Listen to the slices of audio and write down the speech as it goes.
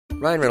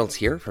Ryan Reynolds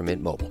here from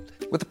Mint Mobile.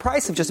 With the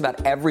price of just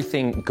about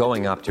everything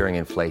going up during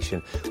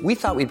inflation, we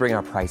thought we'd bring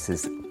our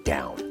prices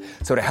down.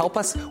 So to help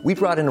us, we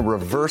brought in a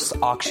reverse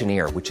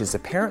auctioneer, which is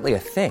apparently a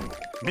thing.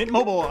 Mint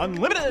Mobile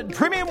Unlimited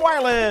Premium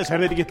Wireless. How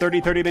to get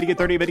 30, 30, bit to get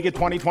 30, bit to get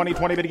 20, 20,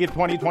 20, bit to get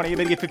 20, 20,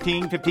 bit to get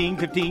 15, 15,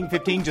 15,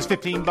 15, just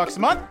 $15 a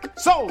month?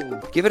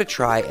 Sold! Give it a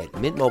try at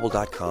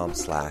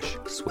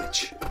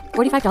mintmobile.com/switch.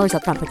 $45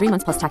 up front for 3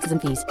 months plus taxes and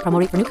fees. Promo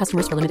rate for new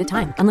customers for limited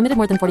time. Unlimited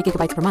more than 40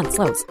 gigabytes per month.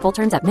 Slows full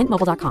terms at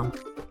mintmobile.com.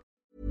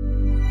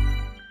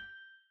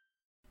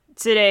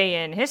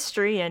 Today in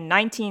history, in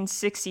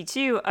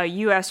 1962, a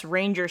U.S.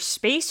 Ranger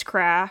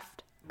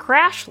spacecraft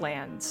crash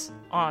lands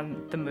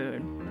on the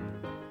moon.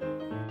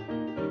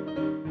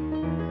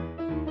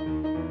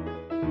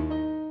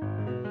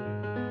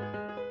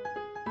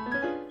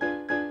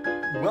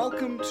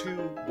 Welcome to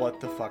What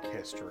the Fuck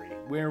History,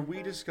 where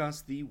we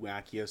discuss the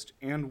wackiest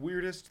and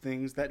weirdest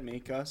things that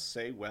make us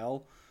say,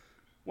 well,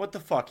 what the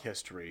fuck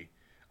history.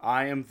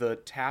 I am the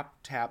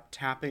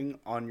tapping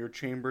on your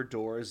chamber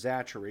door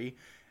Zachary,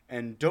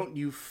 and don't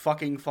you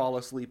fucking fall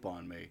asleep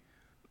on me.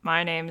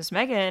 My name is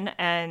Megan,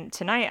 and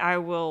tonight I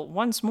will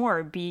once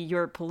more be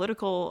your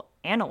political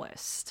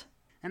analyst.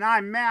 And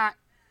I'm Matt.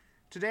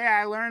 Today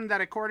I learned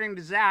that according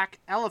to Zach,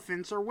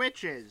 elephants are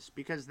witches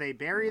because they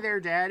bury their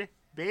dead,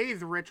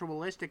 bathe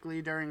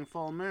ritualistically during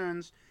full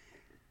moons,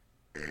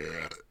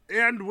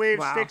 and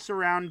wave sticks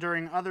around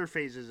during other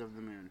phases of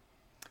the moon.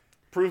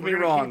 Prove me We're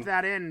gonna wrong. keep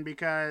that in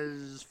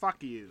because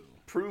fuck you.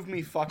 Prove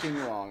me fucking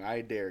wrong.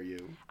 I dare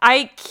you.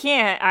 I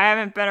can't. I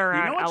haven't been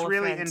around You know what's elephants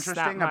really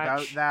interesting that about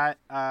much.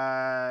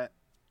 that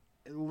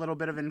little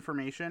bit of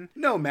information?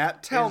 No,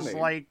 Matt, tell is me.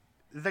 like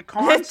the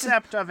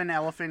concept of an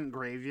elephant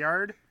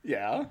graveyard.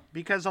 Yeah?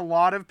 Because a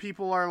lot of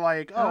people are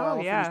like,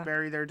 elephants yeah.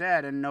 bury their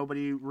dead, and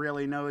nobody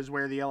really knows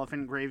where the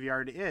elephant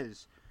graveyard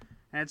is.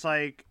 And it's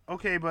like,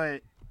 okay,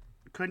 but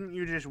couldn't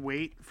you just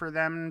wait for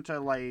them to,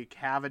 like,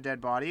 have a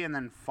dead body and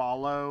then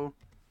follow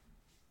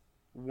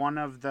one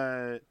of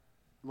the,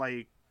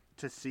 like,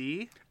 to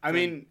see? I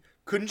mean,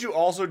 couldn't you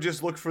also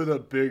just look for the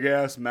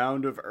big-ass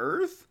mound of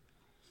earth?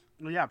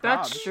 Well, yeah,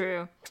 That's probs.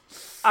 true.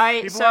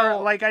 People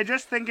are, like, I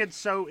just think it's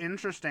so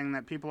interesting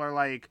that people are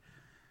like,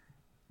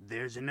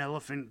 there's an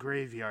elephant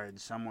graveyard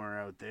somewhere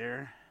out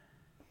there.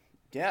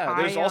 Yeah,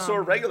 there's I, also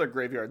a regular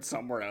graveyard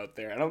somewhere out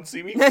there. I don't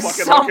see me fucking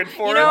some- looking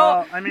for you it. know,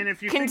 Well, I mean,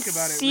 if you think about it,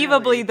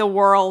 conceivably, really, the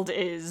world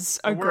is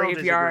a the world is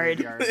a graveyard.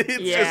 graveyard. It's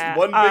Yeah, just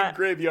one big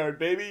graveyard,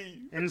 baby.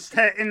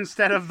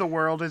 Instead of the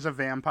world is a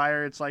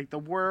vampire, it's like the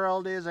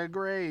world is a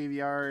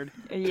graveyard.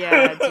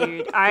 Yeah,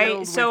 dude. I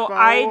with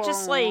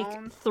just like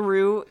bones.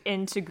 threw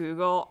into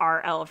Google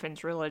 "Are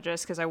elephants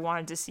religious?" because I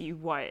wanted to see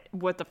what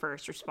the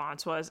first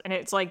response was, and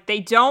it's like they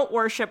don't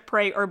worship,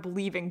 pray, or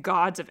believe in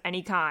gods of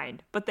any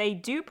kind, but they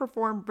do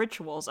perform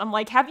rituals. I'm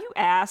like, have you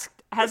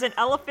asked? Has an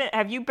elephant?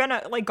 Have you been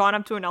gone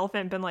up to an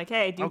elephant and been like,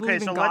 "Hey, do you Okay,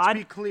 believe in so God?" let's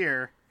be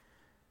clear.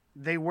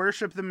 They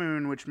worship the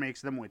moon, which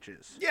makes them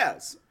witches.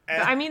 Yes.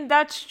 I mean,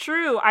 that's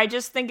true. I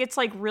just think it's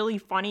like really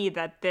funny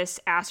that this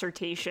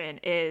assertion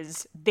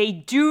is they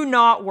do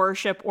not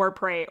worship or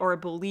pray or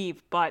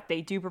believe, but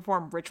they do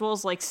perform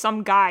rituals. Like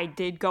some guy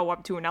did go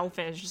up to an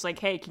elephant and was just like,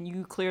 "Hey, can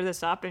you clear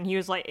this up?" And he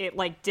was like, it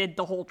like did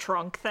the whole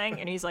trunk thing,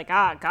 and he's like,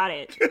 "Got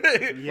it."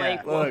 Yeah.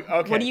 Like, Look,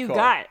 okay, what do you cool.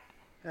 got?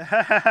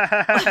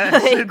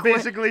 It's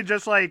basically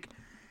just like,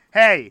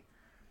 hey,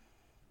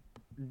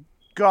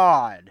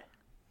 God,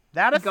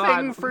 that a God.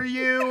 thing for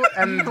you?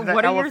 And the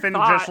What are your elephant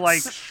just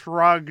like thoughts?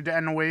 shrugged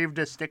and waved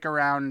a stick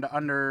around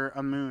under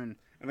a moon.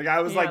 And the guy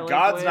was Yeah, like, like,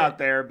 God's what? not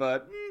there,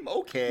 but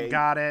okay.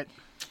 Got it.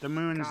 The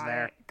moon's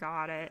there.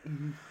 Got it.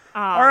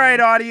 All right,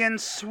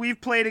 audience. We've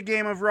played a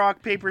game of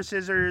rock, paper,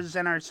 scissors,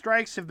 and our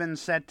strikes have been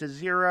set to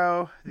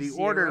 0. The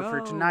order for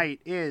 0.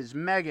 tonight is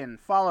Megan,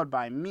 followed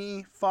by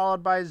me,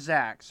 followed by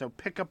Zach. So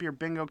pick up your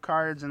bingo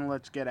cards and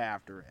let's get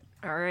after it.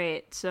 All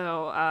right.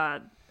 So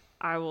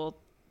I will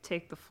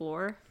take the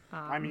floor.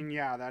 I mean,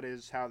 yeah, that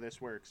is how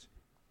this works.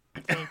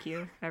 Thank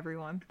you,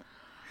 everyone.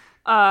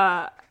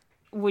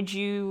 Would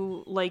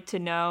you like to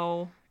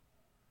know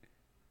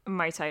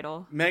my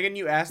title? Megan,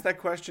 you ask that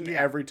question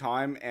every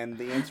time, and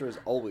the answer is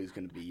always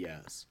going to be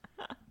yes.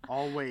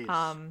 Always.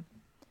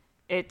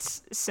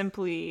 It's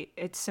simply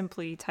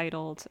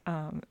titled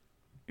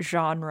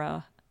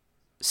genre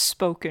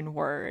spoken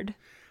word.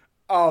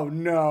 Oh,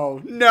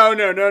 no. No.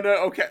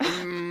 Okay.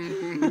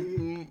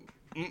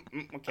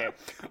 Okay.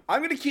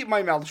 I'm going to keep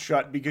my mouth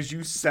shut because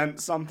you sent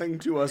something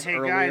to us Hey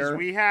earlier. guys,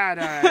 we had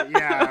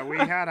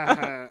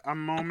a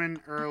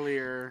moment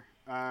earlier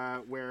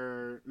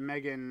where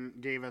Megan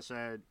gave us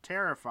a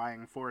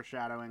terrifying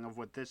foreshadowing of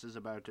what this is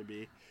about to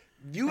be.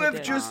 You They have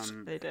did. just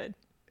They did.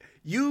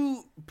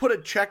 you put a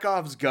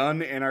Chekhov's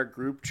gun in our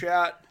group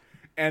chat,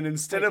 and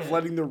instead of did.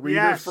 letting the reader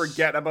Yes.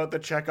 forget about the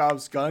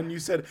Chekhov's gun, you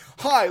said,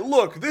 "Hi,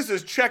 look, this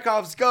is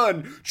Chekhov's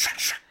gun."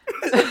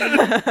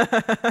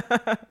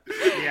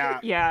 Yeah.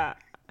 Yeah.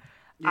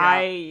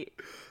 I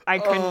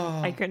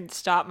couldn't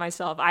stop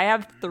myself. I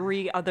have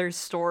 3 other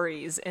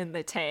stories in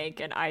the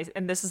tank,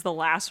 and this is the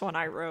last one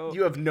I wrote.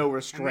 You have no And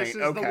restraint. this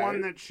is okay. the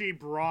one that she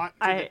brought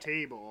to the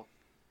table.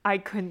 I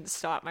couldn't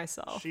stop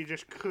myself. She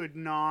just could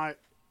not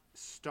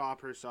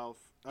stop herself.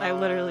 I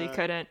literally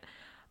couldn't.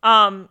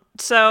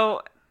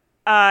 So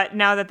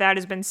now that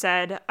has been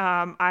said,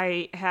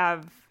 I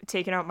have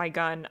taken out my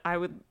gun. I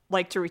would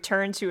like to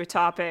return to a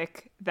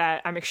topic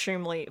that I'm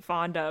extremely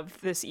fond of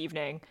this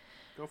evening.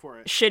 Go for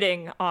it.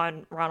 Shitting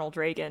on Ronald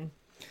Reagan.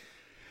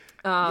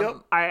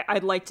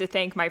 I'd like to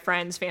thank my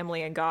friends,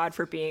 family, and God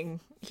for being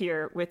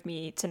here with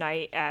me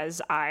tonight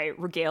as I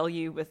regale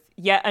you with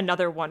yet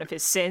another one of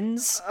his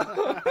sins.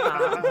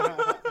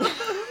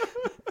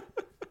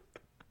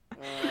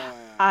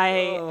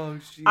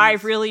 I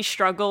really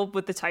struggled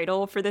with the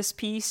title for this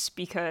piece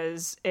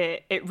because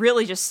it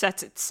really just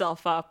sets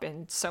itself up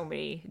in so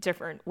many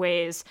different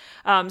ways.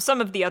 Some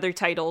of the other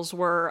titles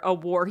were A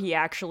War He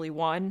Actually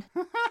Won.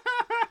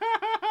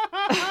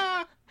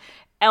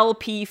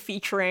 LP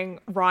featuring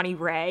Ronnie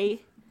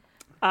Ray.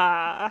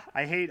 I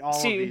hate all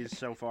of these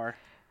so far.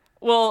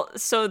 Well,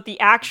 so the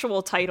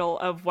actual title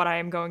of what I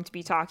am going to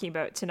be talking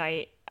about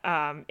tonight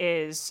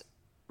is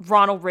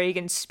Ronald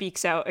Reagan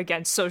Speaks Out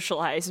Against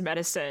Socialized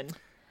Medicine.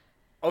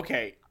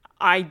 Okay.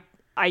 I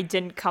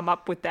didn't come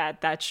up with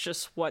that. That's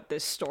just what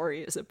this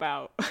story is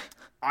about.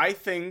 I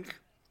think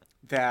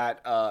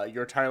that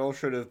your title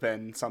should have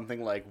been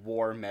something like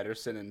War,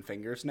 Medicine, and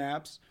Finger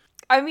Snaps.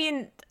 I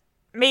mean,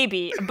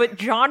 maybe, but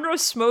genre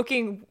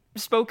spoken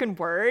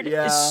word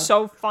is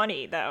so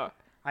funny, though.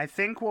 I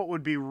think what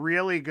would be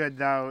really good,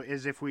 though,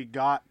 is if we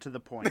got to the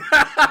point.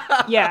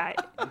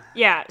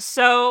 Yeah.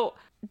 So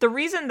the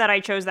reason that I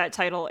chose that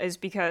title is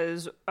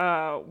because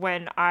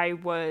when I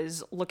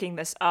was looking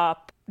this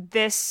up,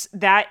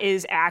 that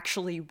is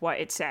actually what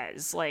it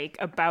says, like,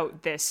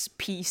 about this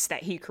piece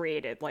that he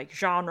created, like,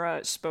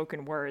 genre,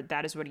 spoken word,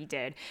 that is what he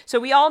did. So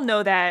we all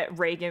know that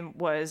Reagan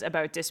was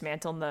about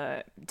dismantling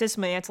the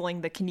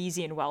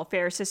Keynesian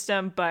welfare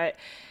system, but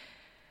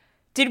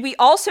did we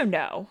also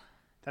know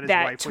that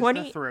his wife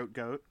was the throat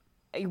goat?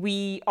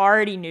 We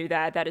already knew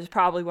that. That is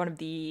probably one of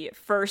the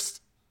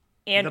first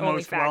and the only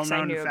most facts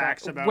I knew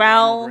facts about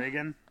Ronald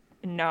Reagan.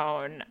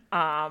 Known.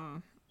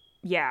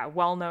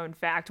 Well-known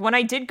fact. When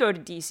I did go to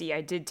DC, I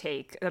did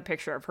take a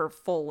picture of her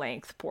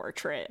full-length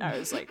portrait. I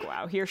was like,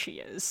 wow, here she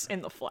is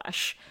in the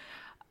flesh.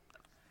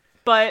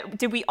 But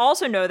did we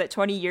also know that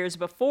 20 years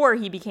before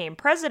he became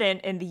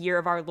president in the year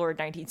of our Lord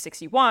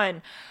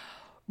 1961,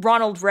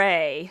 Ronald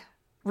Ray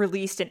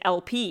released an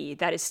LP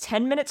that is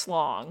 10 minutes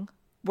long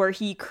where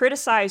he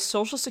criticized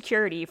Social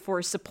Security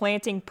for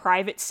supplanting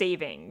private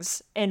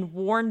savings and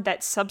warned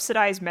that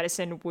subsidized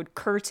medicine would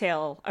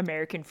curtail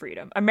American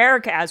freedom.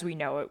 America, as we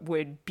know it,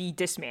 would be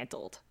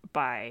dismantled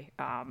by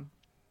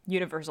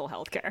universal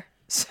healthcare.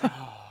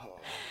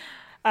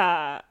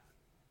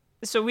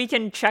 So we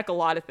can check a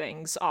lot of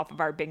things off of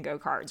our bingo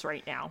cards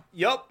right now.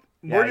 Yep.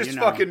 We're just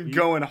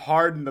going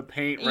hard in the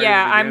paint right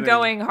Yeah, at the I'm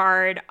going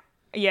hard.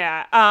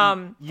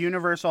 Yeah.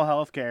 Universal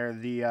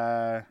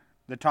healthcare,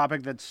 the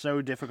topic that's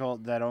so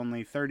difficult that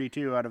only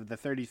 32 out of the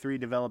 33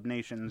 developed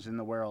nations in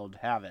the world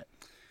have it.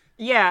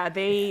 Yeah,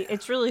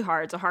 it's really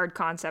hard. It's a hard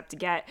concept to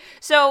get.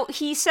 So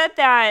he said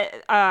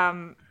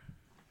that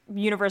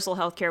universal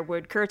healthcare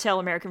would curtail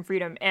American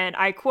freedom, and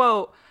I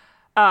quote,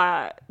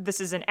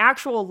 this is an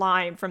actual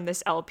line from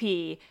this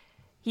LP.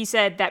 He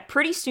said that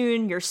pretty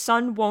soon your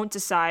son won't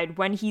decide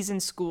when he's in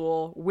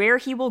school, where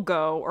he will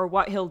go, or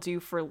what he'll do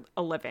for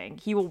a living.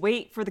 He will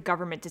wait for the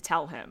government to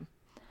tell him.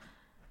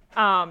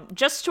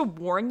 Just to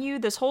warn you,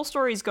 this whole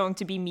story is going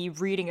to be me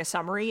reading a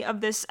summary of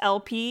this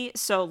LP,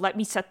 so let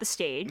me set the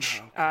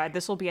stage. Okay.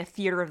 This will be a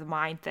theater of the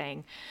mind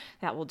thing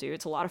that we'll do.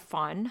 It's a lot of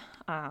fun.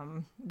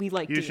 We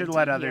like You should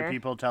let other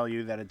people tell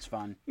you that it's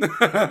fun.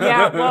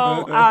 Yeah,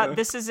 well,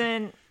 this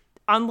isn't...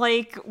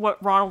 Unlike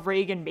what Ronald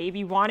Reagan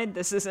maybe wanted,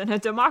 this isn't a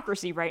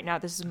democracy right now.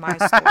 This is my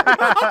story.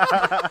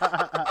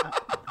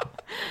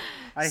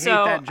 I hate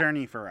that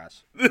journey for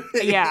us.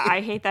 Yeah,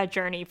 I hate that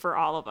journey for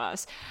all of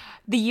us.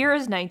 The year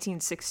is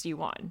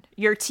 1961.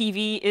 Your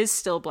TV is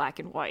still black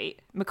and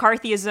white.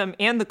 McCarthyism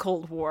and the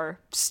Cold War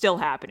still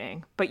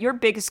happening. But your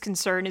biggest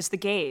concern is the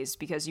gays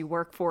because you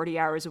work 40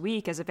 hours a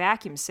week as a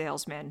vacuum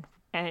salesman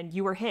and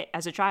you were hit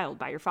as a child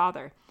by your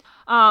father.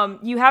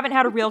 You haven't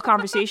had a real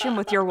conversation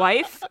with your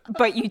wife,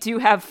 but you do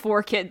have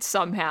 4 kids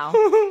somehow.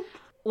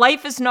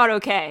 Life is not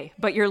okay,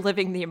 but you're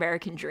living the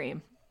American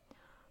dream.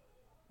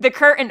 The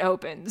curtain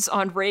opens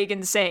on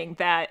Reagan saying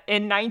that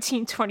in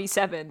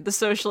 1927, the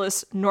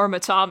socialist Norma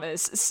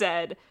Thomas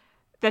said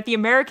that the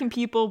American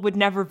people would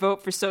never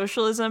vote for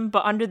socialism,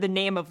 but under the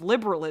name of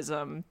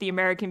liberalism, the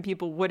American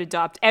people would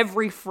adopt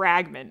every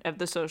fragment of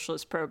the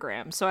socialist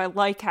program. So I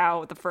like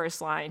how the first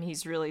line,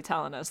 he's really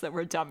telling us that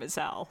we're dumb as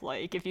hell.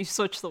 Like, if you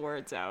switch the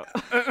words out.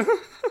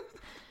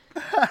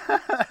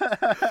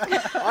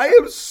 I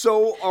am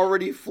so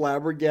already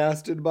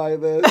flabbergasted by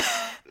this.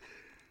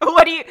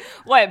 But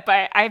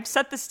I've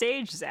set the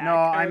stage, Zach. No,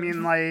 I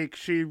mean, like,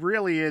 she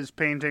really is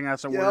painting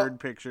us a word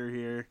picture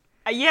here.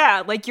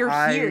 Yeah, like, you're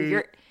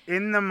here.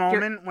 In the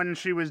moment when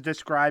she was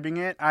describing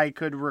it, I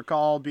could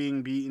recall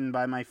being beaten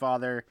by my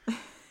father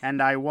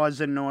And I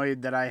was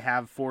annoyed that I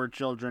have 4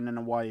 children and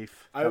a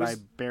wife that I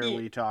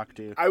barely talk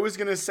to. I was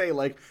going to say,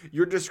 like,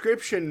 your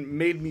description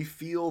made me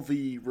feel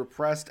the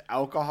repressed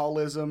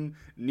alcoholism,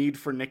 need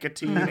for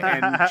nicotine,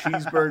 and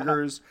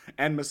cheeseburgers,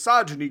 and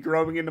misogyny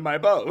growing into my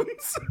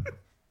bones.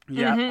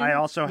 Yeah, I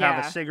also have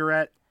Yeah. a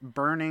cigarette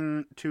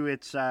burning to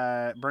its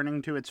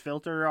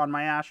filter on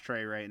my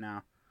ashtray right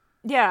now.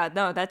 Yeah,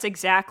 no, that's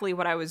exactly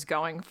what I was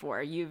going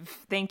for.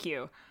 Thank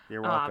you.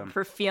 You're welcome.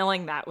 For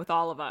feeling that with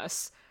all of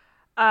us.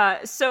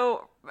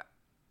 So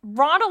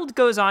Ronald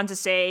goes on to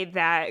say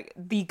that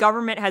the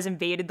government has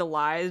invaded the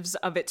lives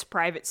of its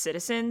private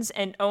citizens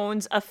and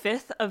owns a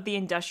fifth of the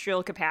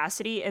industrial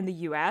capacity in the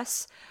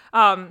U.S.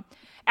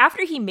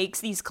 After he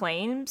makes these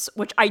claims,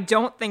 which I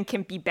don't think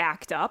can be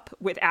backed up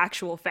with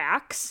actual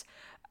facts,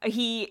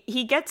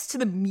 he gets to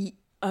the meat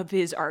of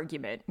his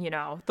argument,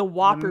 the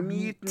Whopper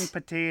Meat and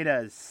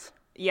potatoes.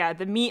 Yeah,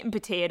 the meat and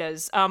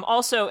potatoes.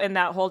 Also, in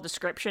that whole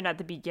description at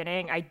the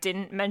beginning, I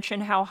didn't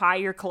mention how high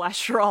your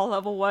cholesterol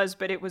level was,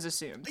 but it was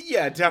assumed.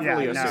 Yeah,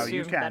 definitely. Yeah, no, assume.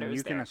 you assumed that can. it was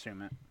You can there.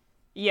 assume it.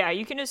 Yeah,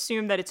 you can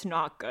assume that it's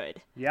not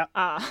good. Yep.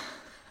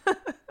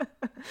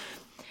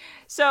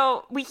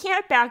 So we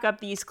can't back up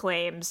these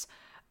claims,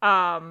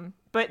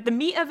 but the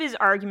meat of his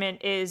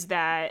argument is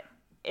that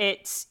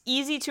it's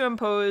easy to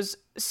impose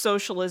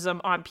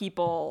socialism on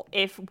people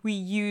if we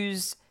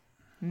use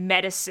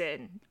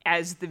medicine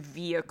as the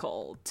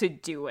vehicle to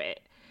do it.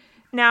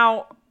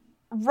 Now,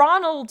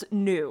 Ronald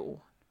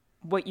knew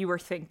what you were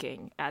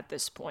thinking at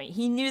this point.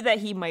 He knew that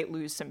he might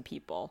lose some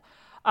people.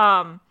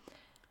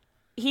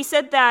 He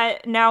said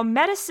that now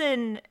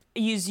medicine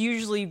is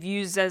usually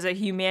viewed as a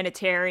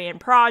humanitarian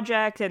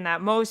project and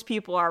that most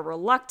people are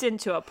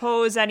reluctant to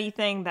oppose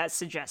anything that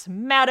suggests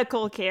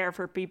medical care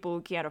for people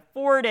who can't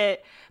afford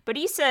it. But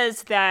he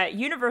says that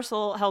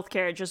universal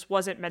healthcare just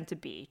wasn't meant to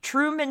be.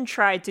 Truman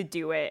tried to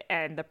do it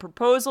and the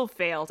proposal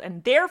failed,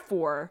 and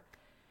therefore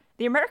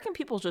the American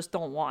people just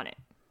don't want it.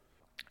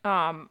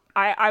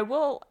 I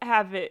will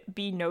have it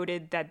be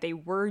noted that they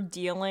were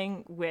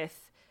dealing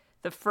with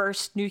the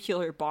first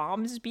nuclear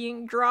bombs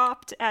being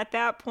dropped at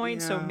that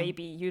point, so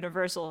maybe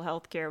universal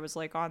healthcare was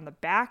like on the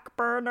back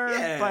burner.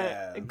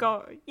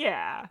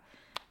 Yeah.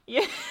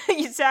 Yeah.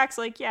 Zach's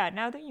like, yeah.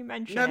 Now that you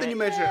mention it, I don't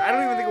even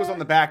think it was on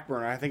the back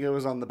burner. I think it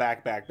was on the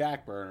back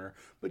burner.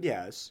 But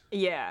yes.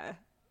 yeah,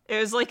 it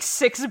was like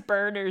 6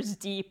 burners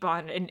deep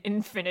on an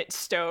infinite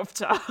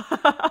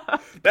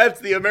stovetop. That's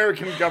the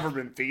American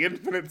government, the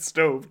infinite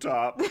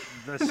stovetop.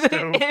 The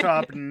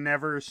stovetop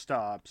never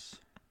stops.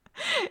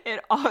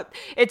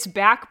 It's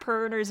back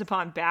burners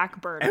upon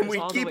back burners, And we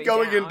all the keep way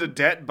going down. into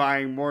debt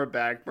buying more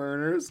back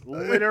burners.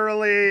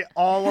 Literally,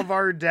 all of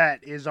our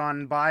debt is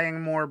on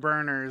buying more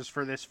burners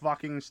for this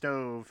fucking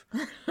stove.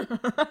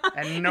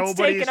 And nobody's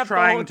taking up the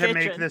trying whole to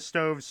make kitchen. the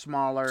stove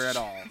smaller at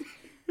all.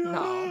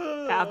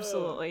 No,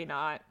 absolutely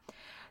not.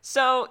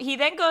 So he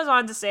then goes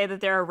on to say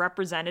that there are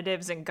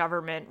representatives in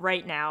government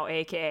right now,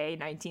 aka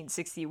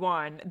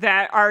 1961,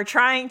 that are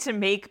trying to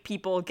make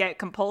people get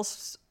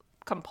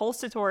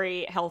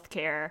compulsory health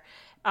care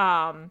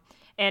and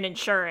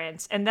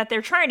insurance, and that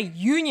they're trying to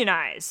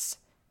unionize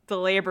the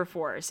labor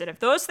force. And if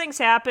those things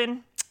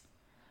happen,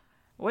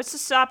 what's to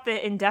stop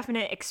the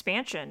indefinite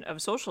expansion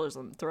of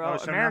socialism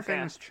throughout So America?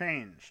 nothing's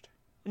changed.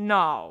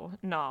 No,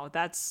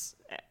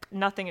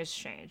 nothing has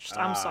changed.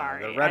 I'm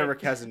sorry. The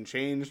rhetoric hasn't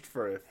changed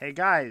for... Hey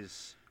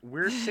guys,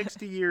 we're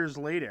 60 years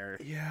later.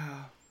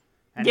 Yeah.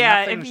 And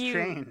Yeah, nothing's if you-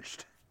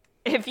 changed.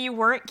 If you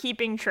weren't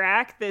keeping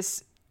track,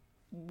 this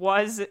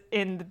was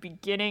in the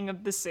beginning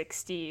of the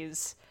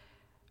 60s.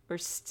 We're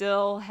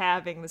still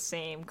having the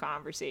same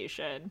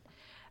conversation.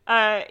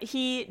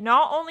 He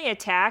not only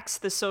attacks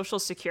the Social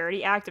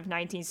Security Act of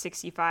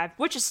 1965,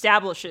 which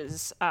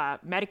establishes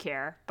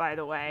Medicare, by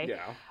the way,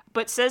 Yeah.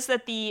 but says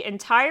that the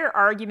entire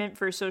argument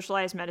for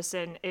socialized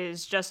medicine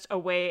is just a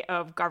way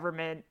of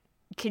government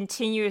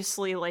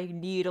continuously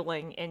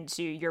needling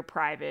into your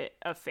private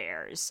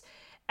affairs.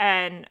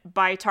 And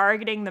by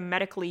targeting the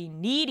medically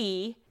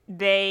needy,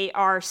 they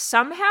are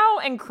somehow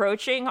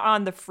encroaching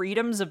on the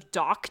freedoms of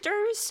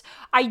doctors.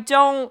 I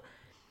don't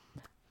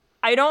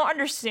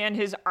understand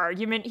his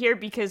argument here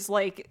because,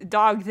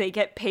 they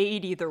get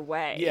paid either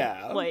way.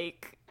 Yeah.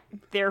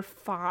 They're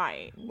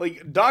fine.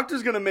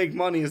 Doctor's gonna make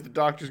money as the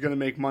doctor's gonna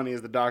make money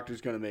as the doctor's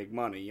gonna make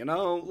money, you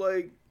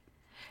know?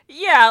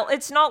 Yeah,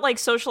 it's not like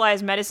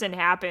socialized medicine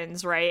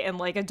happens, right? And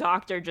a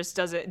doctor just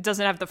doesn't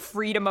have the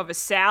freedom of a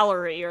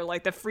salary or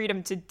the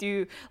freedom to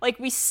do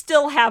we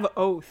still have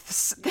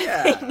oaths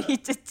that they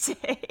need to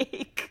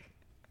take.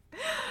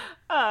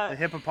 The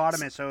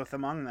hippopotamus oath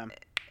among them.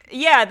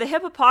 Yeah, the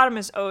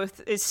hippopotamus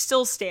oath is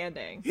still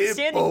standing.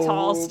 Standing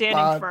tall,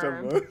 standing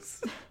firm.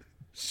 Hippopotamus.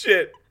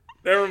 Shit.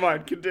 Never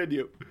mind,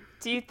 continue.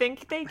 Do you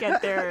think they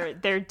get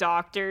their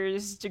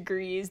doctor's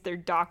degrees, their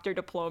doctor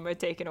diploma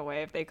taken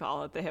away if they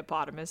call it the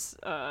hippopotamus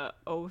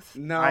oath?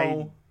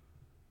 No.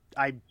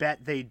 I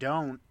bet they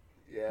don't.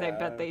 Yeah. I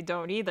bet they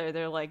don't either.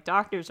 They're like,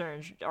 doctors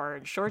are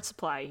in short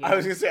supply here. I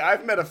was gonna say,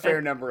 I've met a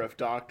fair number of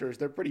doctors.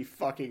 They're pretty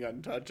fucking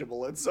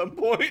untouchable at some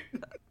point.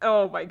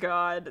 Oh my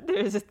god.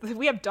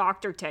 We have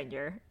Dr.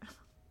 Tenure.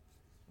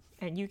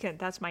 And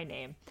that's my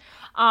name.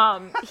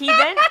 He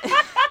then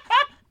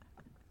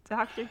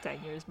Dr.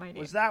 Tenure is my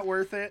name. Was that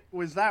worth it?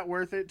 Was that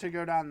worth it to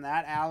go down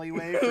that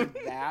alleyway for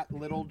that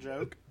little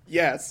joke?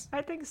 Yes.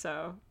 I think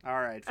so.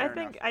 All right, fair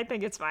enough. I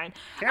think it's fine.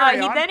 Carry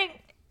He on. then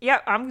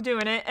Yep, I'm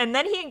doing it. And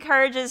then he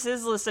encourages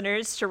his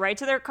listeners to write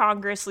to their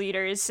Congress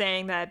leaders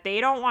saying that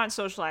they don't want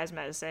socialized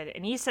medicine.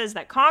 And he says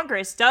that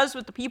Congress does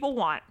what the people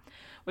want,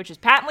 which is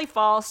patently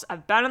false.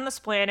 I've been on this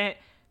planet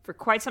for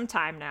quite some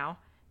time now.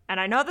 And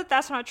I know that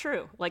that's not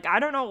true. Like, I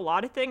don't know a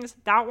lot of things.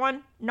 That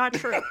one, not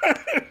true.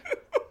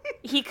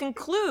 He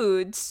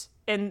concludes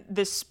in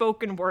this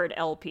spoken word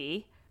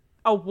LP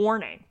a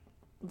warning.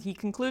 He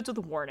concludes with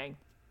a warning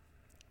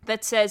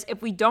that says,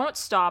 if we don't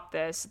stop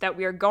this, that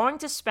we are going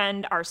to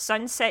spend our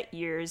sunset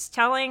years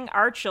telling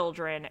our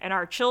children and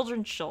our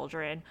children's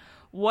children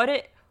what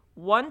it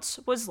once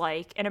was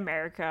like in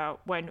America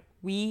when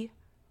we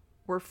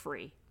were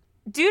free.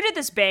 Due to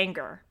this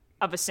banger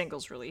of a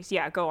singles release.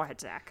 Yeah, go ahead,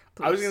 Zach.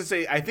 Please. I was going to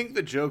say, I think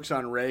the joke's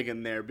on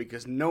Reagan there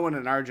because no one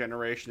in our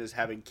generation is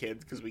having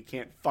kids because we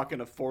can't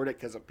fucking afford it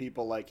because of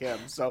people like him.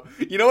 So,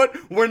 you know what?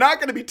 We're not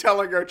going to be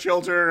telling our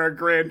children and our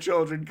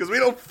grandchildren because we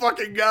don't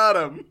fucking got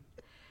them.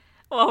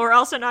 Well, we're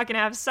also not going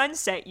to have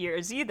sunset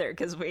years either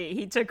because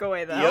he took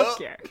away the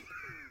healthcare.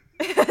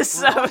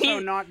 So we're also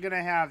not going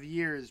to have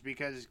years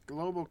because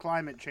global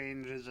climate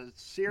change is a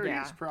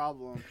serious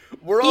problem.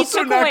 We're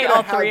also not going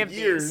to have years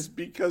years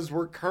because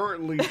we're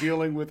currently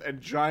dealing with a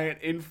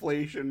giant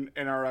inflation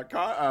in our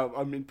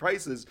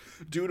prices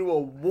due to a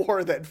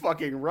war that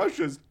fucking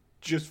Russia's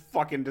just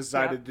fucking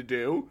decided to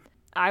do.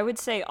 I would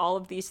say all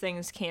of these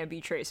things can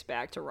be traced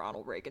back to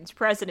Ronald Reagan's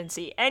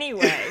presidency.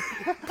 Anyway,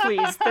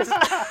 please.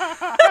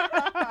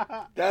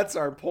 That's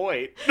our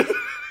point.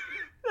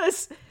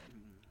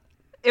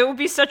 It would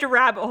be such a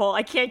rabbit hole.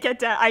 I can't get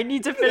down. I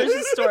need to finish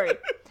the story.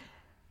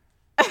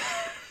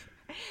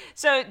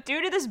 So,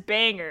 due to this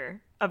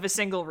banger of a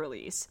single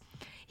release,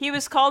 he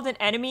was called an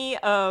enemy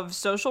of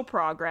social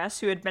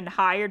progress who had been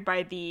hired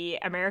by the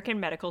American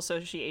Medical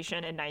Association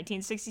in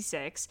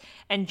 1966,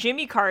 and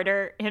Jimmy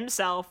Carter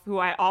himself, who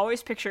I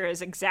always picture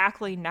as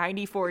exactly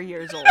 94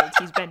 years old.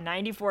 He's been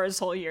 94 his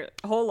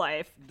whole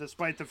life.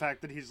 Despite the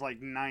fact that he's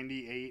like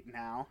 98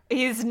 now.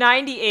 He's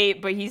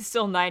 98, but he's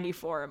still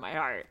 94 in my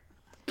heart.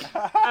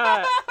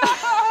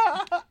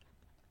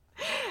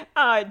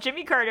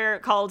 Jimmy Carter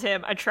called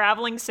him a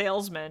traveling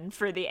salesman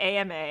for the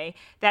AMA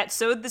that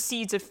sowed the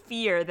seeds of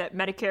fear that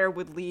Medicare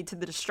would lead to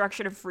the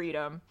destruction of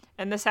freedom,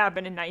 and this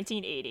happened in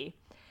 1980.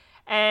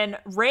 And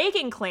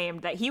Reagan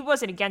claimed that he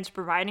wasn't against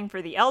providing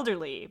for the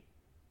elderly,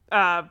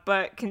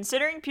 but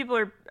considering people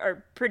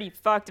are pretty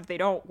fucked if they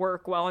don't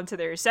work well into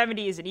their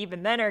 70s, and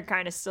even then are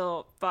kind of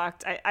still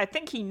fucked, I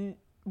think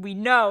we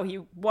know he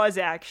was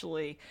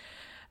actually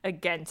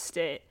against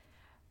it.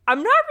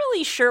 I'm not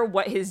really sure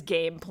what his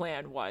game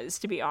plan was,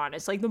 to be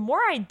honest. Like, the more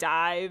I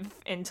dive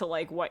into,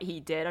 like, what he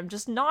did, I'm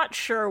just not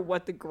sure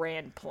what the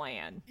grand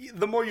plan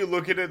The more you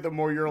look at it, the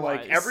more you're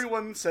like,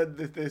 everyone said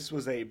that this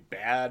was a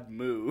bad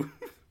move.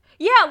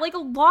 Yeah, like, a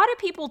lot of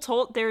people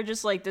they were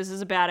just like, this is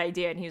a bad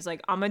idea, and he was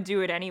like, I'm gonna do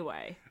it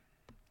anyway.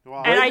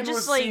 Well, And Reagan I just,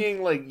 was like...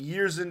 seeing, like,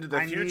 years into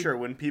the future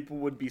when people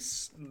would be,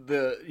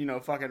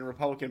 fucking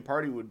Republican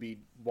Party would be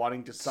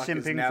wanting to suck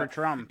his simping for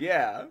Trump.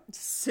 Yeah.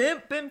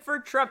 Simping for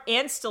Trump,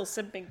 and still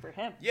simping for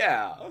him.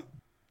 Yeah.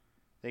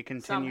 They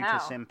continue Somehow.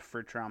 to simp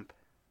for Trump.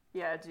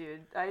 Yeah, dude.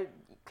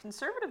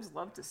 Conservatives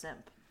love to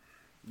simp.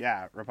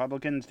 Yeah,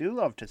 Republicans do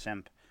love to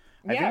simp.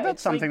 I Yeah, think that's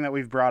it's like- something that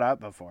we've brought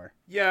up before.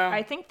 Yeah.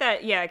 I think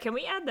that, can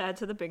we add that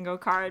to the bingo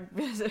card?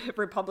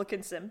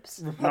 Republican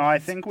simps? No, I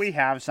think we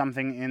have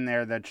something in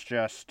there that's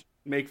just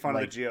Make fun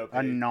like of the GOP.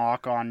 a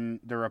knock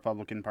on the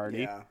Republican Party.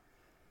 Yeah.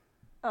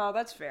 Oh,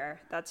 that's fair.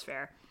 That's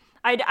fair.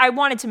 I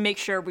wanted to make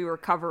sure we were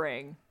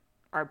covering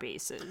our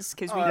bases,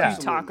 because we do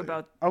talk absolutely.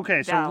 about Okay,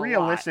 that a so lot.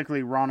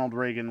 realistically, Ronald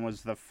Reagan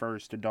was the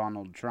first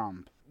Donald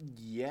Trump.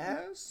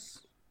 Yes?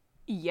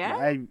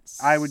 Yeah?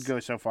 I would go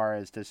so far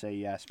as to say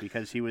yes,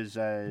 because he was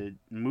a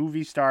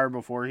movie star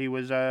before he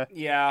was a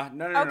Yeah.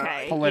 No.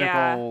 Okay.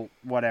 political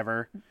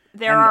whatever.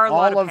 There and are a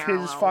lot all of his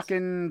parallels.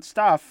 fucking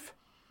stuff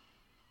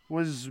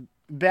was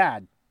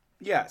bad.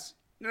 Yes.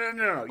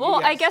 No.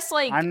 Well, yes. I guess,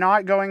 like... I'm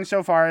not going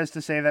so far as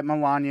to say that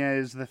Melania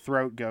is the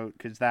throat goat,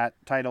 because that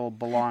title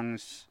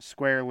belongs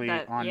squarely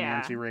on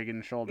Nancy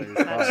Reagan's shoulders.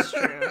 That's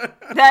true.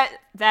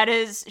 That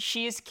is,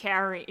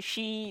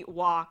 she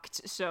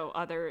walked so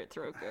other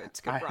throat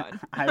goats could run.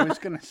 I was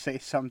going to say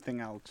something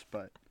else,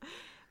 but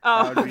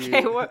Oh, that would be,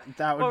 okay. What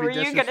that would were be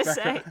you gonna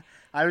disrespectful. say?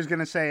 I was going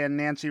to say, and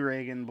Nancy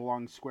Reagan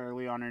belongs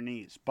squarely on her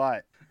knees,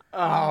 but...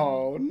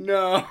 Oh,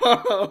 no.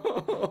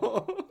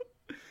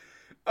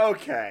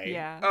 Okay.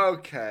 Yeah.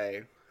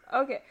 Okay.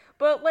 Okay,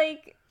 but,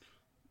 like,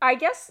 I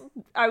guess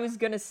I was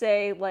gonna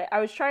say, like,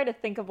 I was trying to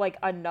think of, like,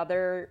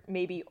 another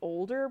maybe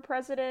older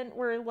president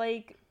where,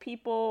 like,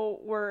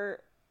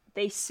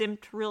 they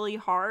simped really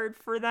hard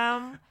for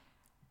them,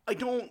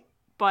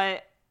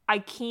 but I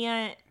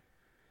can't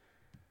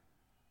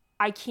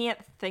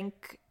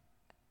think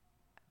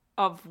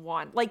of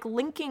one. Like,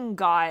 Lincoln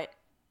got,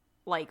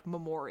 like,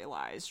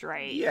 memorialized,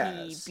 right?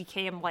 Yes. He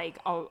became, like,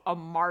 a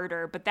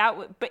martyr, but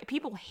but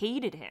people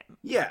hated him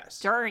Yes.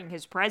 during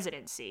his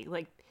presidency.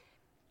 Like,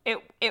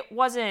 it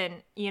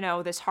wasn't, you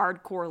know, this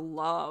hardcore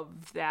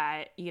love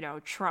that, you know,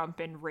 Trump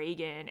and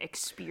Reagan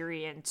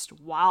experienced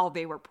while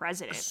they were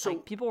president. So-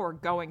 like, people were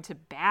going to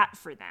bat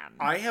for them.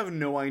 I have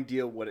no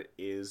idea what it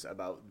is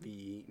about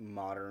the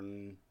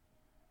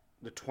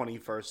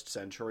 21st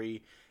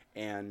century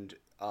and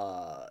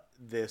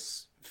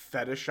this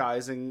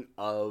fetishizing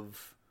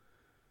of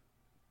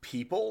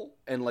people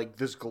and like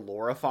this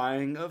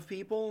glorifying of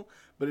people,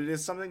 but it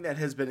is something that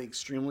has been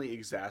extremely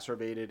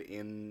exacerbated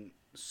in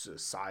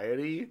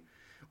society,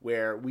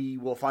 where we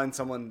will find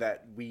someone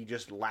that we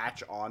just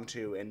latch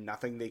onto and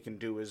nothing they can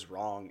do is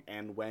wrong,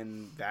 and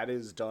when that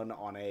is done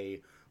on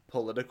a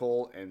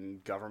political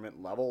and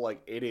government level,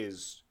 like, it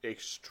is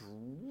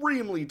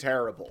extremely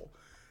terrible.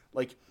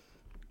 Like,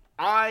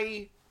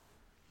 I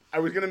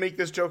was gonna make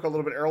this joke a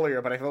little bit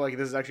earlier, but I feel like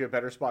this is actually a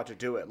better spot to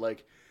do it.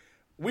 Like,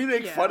 we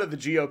make fun of the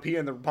GOP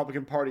and the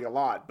Republican Party a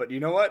lot, but you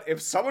know what?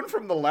 If someone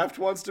from the left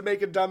wants to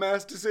make a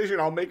dumbass decision,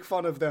 I'll make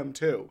fun of them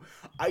too.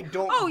 I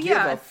don't give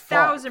a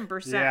fuck.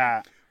 1,000%.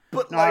 Yeah.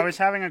 But No, like, I was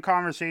having a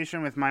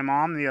conversation with my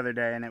mom the other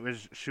day, and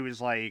she was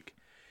like,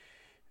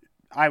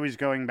 I was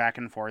going back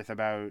and forth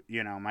about,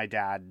 you know, my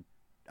dad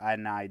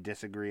and I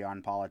disagree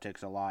on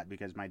politics a lot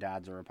because my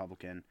dad's a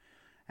Republican.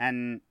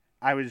 And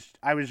I was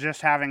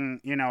just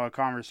having, you know, a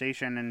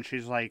conversation, and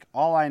she's like,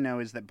 all I know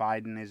is that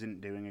Biden isn't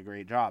doing a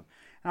great job.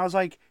 And I was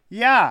like,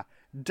 yeah,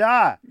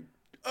 duh.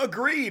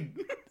 agreed.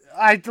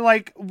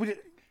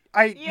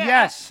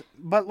 Yes,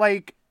 but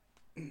like,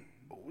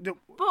 But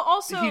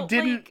also, he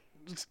didn't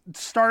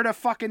start a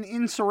fucking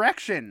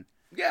insurrection.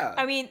 Yeah.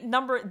 I mean,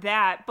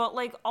 but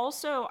like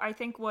also, I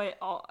think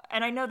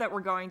and I know that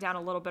we're going down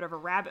a little bit of a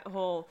rabbit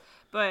hole,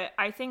 but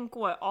I think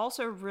what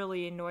also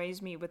really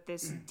annoys me with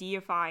this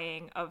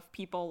deifying of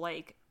people,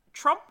 like,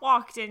 Trump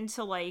walked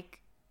into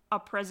like a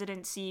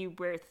presidency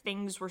where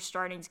things were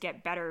starting to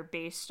get better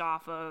based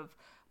off of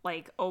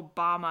like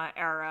Obama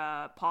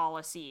era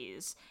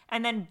policies,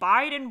 and then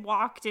Biden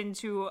walked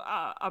into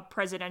a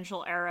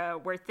presidential era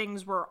where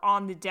things were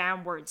on the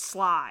downward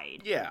slide.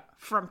 Yeah.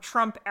 From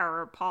Trump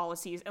era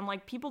policies, and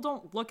like, people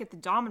don't look at the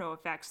domino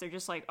effects. They're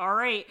just like, all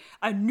right,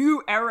 a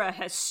new era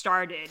has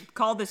started.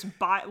 Call this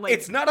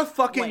It's not a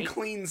fucking like,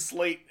 clean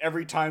slate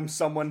every time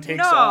someone takes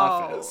no,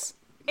 office.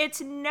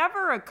 it's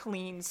never a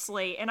clean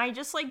slate, and I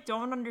just like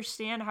don't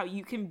understand how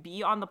you can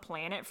be on the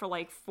planet for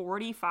like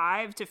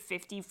 45 to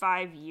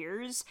 55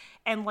 years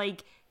and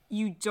like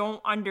you don't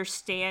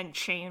understand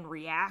chain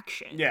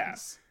reactions. Yeah.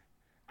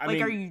 I like,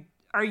 mean,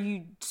 are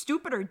you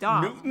stupid or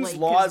dumb? Newton's Like, 'cause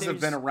laws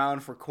have been there's- around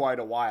for quite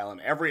a while, and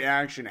every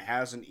action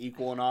has an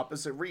equal and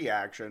opposite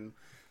reaction.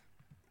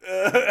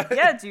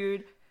 Yeah,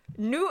 dude.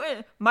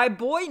 Newton, my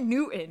boy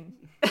Newton,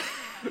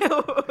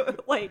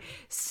 like,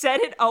 said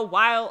it a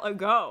while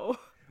ago.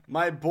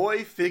 My boy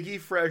Figgy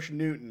Fresh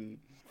Newton.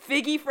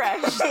 Figgy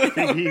fresh.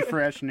 Piggy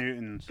Fresh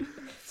Newtons.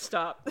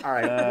 Stop. All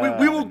right,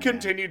 we will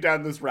continue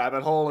down this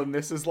rabbit hole, and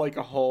this is like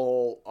a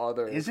whole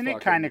other. Isn't it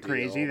kind of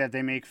crazy that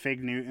they make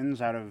fig Newtons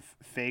out of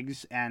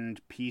figs and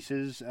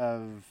pieces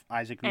of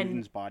Isaac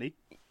Newton's body?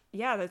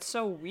 Yeah, that's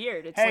so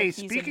weird. It's Hey, like he's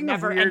speaking a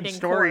of weird never-ending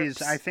stories,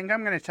 corpse. I think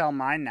I'm going to tell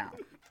mine now.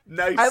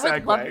 Nice I segue.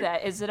 would love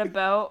that. Is it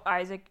about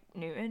Isaac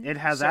Newton? It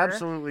has sir?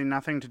 absolutely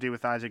nothing to do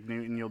with Isaac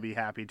Newton. You'll be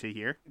happy to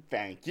hear.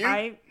 Thank you.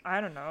 I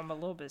don't know. I'm a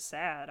little bit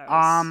sad.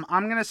 I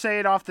I'm gonna say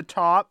it off the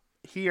top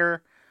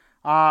here.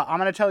 I'm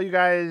gonna tell you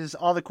guys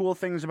all the cool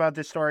things about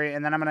this story,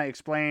 and then I'm gonna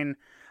explain.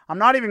 I'm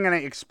not even gonna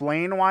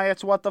explain why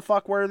it's what the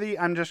fuck worthy.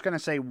 I'm just gonna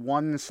say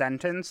one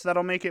sentence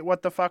that'll make it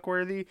what the fuck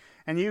worthy,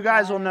 and you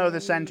guys will know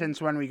the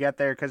sentence when we get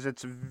there because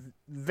it's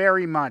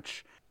very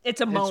much. it's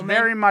a It's moment.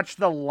 very much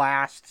the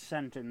last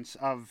sentence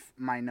of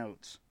my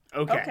notes.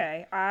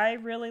 Okay. I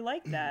really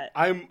like that.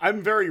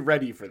 I'm very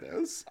ready for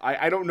this.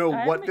 I don't know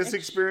what I'm this ex-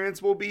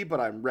 experience will be, but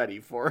I'm ready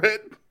for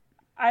it.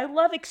 I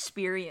love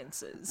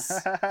experiences.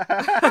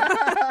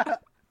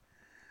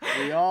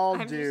 We all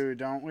I'm do,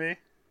 don't we?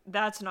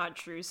 That's not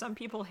true. Some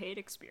people hate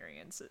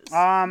experiences.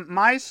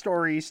 My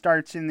story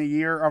starts in the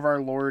year of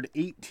our Lord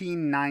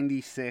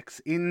 1896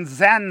 in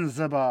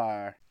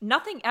Zanzibar.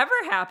 Nothing ever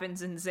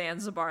happens in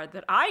Zanzibar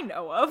that I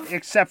know of,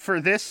 Except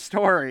for this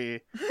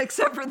story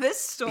except for this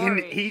in story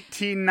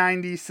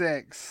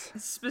 1896.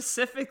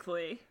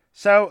 specifically.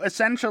 So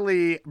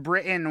essentially,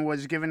 Britain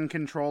was given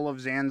control of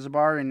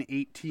Zanzibar in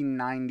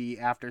 1890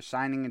 after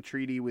signing a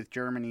treaty with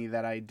Germany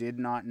that I did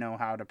not know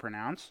how to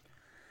pronounce.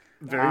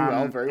 Very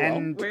well, very well.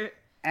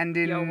 And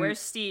in Where's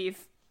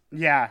Steve?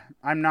 yeah,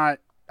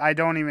 I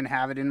don't even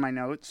have it in my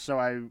notes, so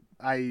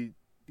I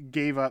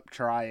gave up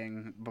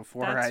trying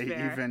before That's I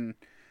fair. even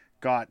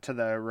got to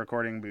the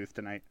recording booth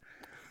tonight.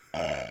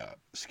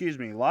 Excuse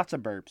me, lots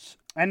of burps.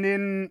 And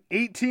in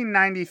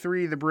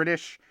 1893, the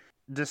British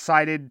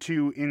decided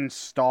to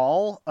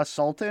install a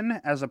sultan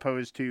as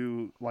opposed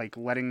to like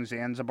letting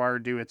Zanzibar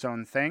do its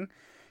own thing.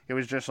 It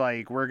was just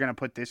like, we're going to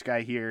put this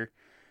guy here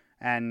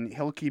and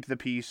he'll keep the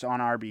peace on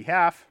our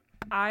behalf.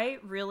 I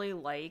really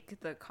like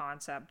the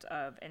concept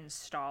of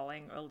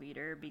installing a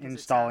leader because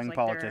Installing it sounds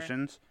like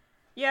politicians.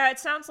 Yeah, it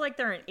sounds like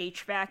they're an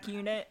HVAC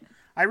unit.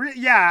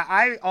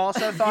 I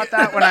also thought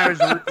that when I was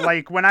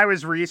when I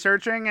was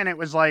researching, and it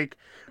was like,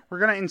 we're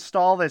gonna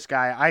install this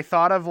guy. I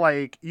thought of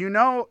like,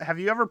 have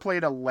you ever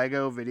played a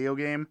Lego video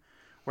game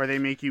where they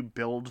make you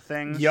build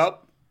things?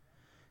 Yup.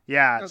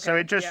 Yeah. So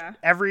Okay, it just yeah.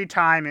 every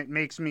time it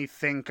makes me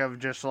think of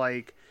just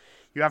like,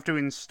 you have to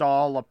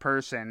install a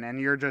person, and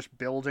you're just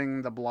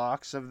building the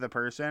blocks of the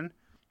person.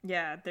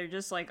 Yeah, they're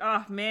just like,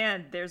 oh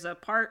man, there's a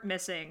part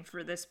missing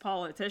for this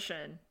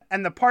politician.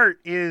 And the part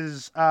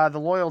is the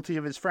loyalty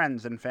of his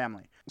friends and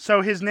family.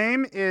 So his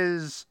name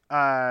is,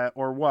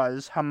 or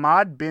was,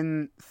 Hamad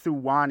bin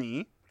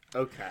Thuwani.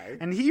 Okay.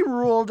 And he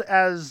ruled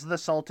as the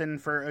Sultan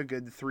for a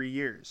good 3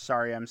 years.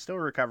 Sorry, I'm still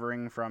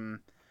recovering from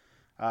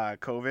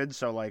COVID,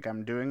 so like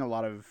I'm doing a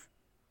lot of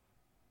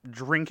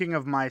drinking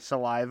of my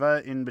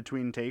saliva in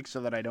between takes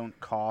so that I don't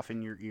cough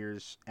in your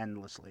ears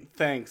endlessly.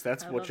 Thanks.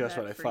 That's love just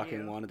that what I for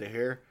fucking you. wanted to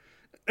hear.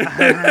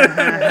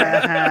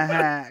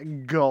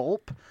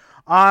 Gulp.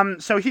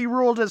 So he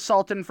ruled as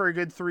Sultan for a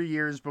good 3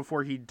 years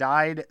before he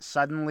died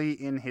suddenly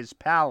in his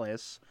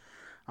palace.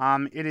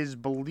 It is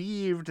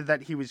believed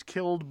that he was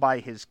killed by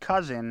his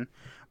cousin,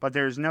 but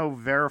there's no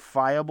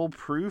verifiable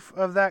proof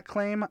of that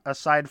claim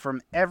aside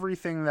from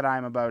everything that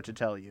I'm about to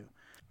tell you.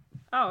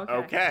 Oh, okay.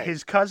 Okay.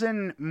 His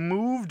cousin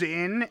moved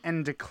in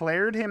and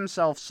declared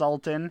himself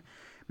Sultan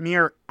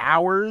mere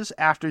hours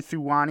after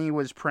Thuwani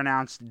was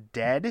pronounced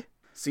dead.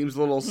 Seems a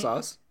little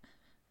sus.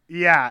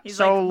 Yeah, He's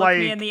so like,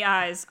 look me in the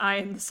eyes. I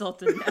am the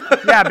Sultan now.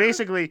 yeah,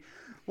 basically,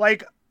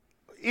 like,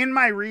 in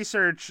my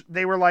research,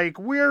 they were like,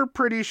 we're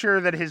pretty sure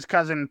that his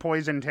cousin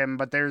poisoned him,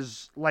 but there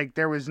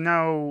was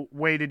no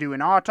way to do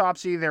an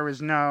autopsy. There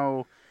was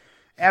no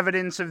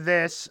evidence of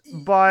this,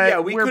 but Yeah,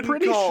 we couldn't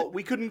pretty call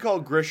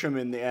Grisham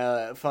in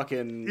the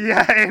fucking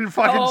Yeah, in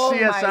fucking Oh my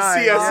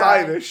CSI.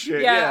 CSI this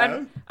shit.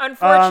 Yeah,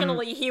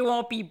 unfortunately, he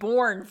won't be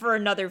born for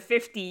another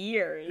 50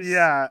 years.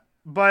 Yeah,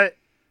 but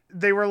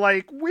they were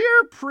like,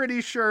 we're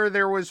pretty sure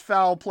there was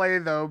foul play,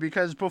 though,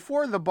 because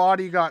before the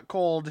body got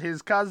cold,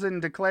 his cousin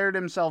declared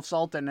himself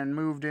Sultan and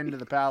moved into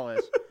the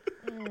palace.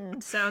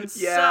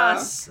 Sounds Yeah.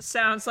 sus.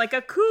 Sounds like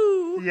a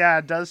coup. Yeah,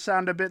 it does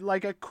sound a bit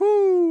like a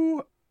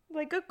coup.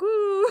 Like a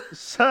coup.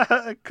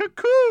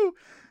 Cuckoo!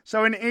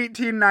 So in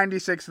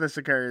 1896 this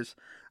occurs.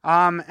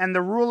 And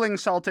the ruling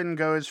sultan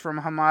goes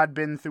from Hamad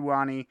bin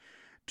Thuwani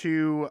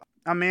to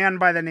a man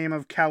by the name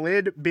of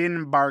Khalid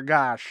bin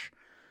Bargash.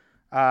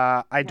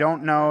 I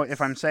don't know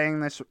if I'm saying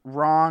this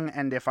wrong,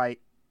 and if I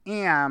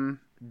am,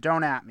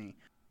 don't at me.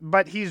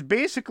 But he's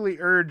basically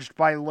urged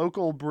by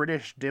local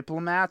British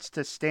diplomats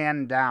to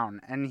stand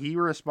down, and he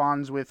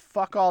responds with,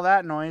 fuck all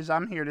that noise,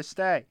 I'm here to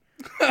stay.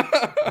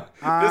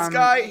 This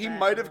guy, he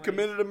might have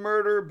committed a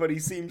murder, but he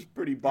seems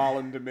pretty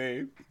ballin' to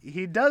me.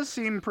 He does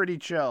seem pretty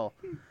chill,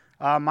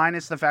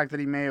 minus the fact that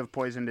he may have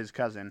poisoned his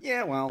cousin.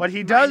 Yeah, well. But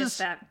he Minus does.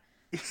 that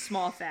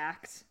small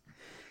fact.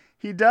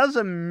 He does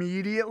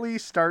immediately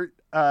start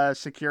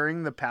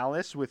securing the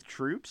palace with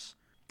troops.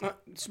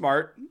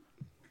 Smart.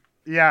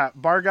 Yeah,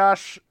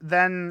 Bargash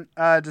then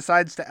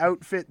decides to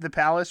outfit the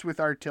palace with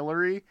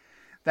artillery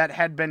that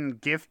had been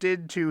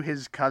gifted to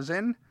his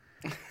cousin.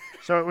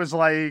 So it was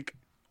like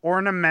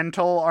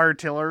ornamental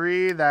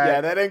artillery that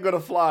Yeah, that ain't gonna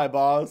fly,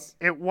 boss.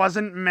 it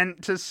wasn't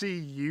meant to see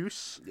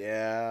use.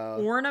 Yeah.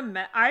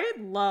 I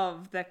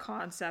love the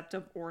concept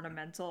of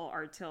ornamental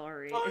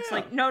artillery. Oh, It's yeah.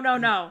 like,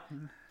 no.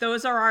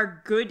 Those are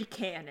our good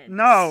cannons.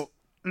 No,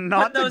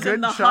 not Put those the good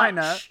in the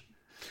China. hutch.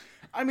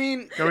 I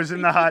mean, Goes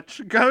in the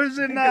hutch. Goes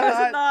in the Goes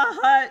hutch. in the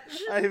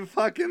hutch. I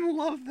fucking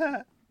love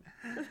that.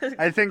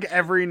 I think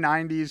every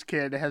 90s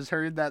kid has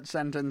heard that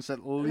sentence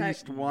at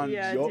least once.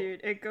 Yeah, Yup.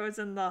 dude. It goes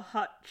in the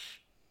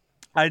hutch.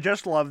 I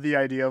just love the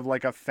idea of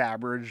like a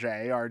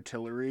Fabergé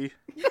artillery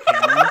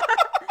cannon.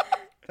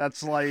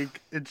 That's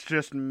like, it's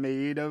just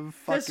made of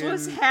fucking... This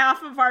was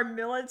half of our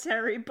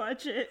military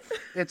budget.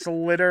 It's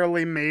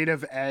literally made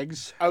of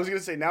eggs. I was gonna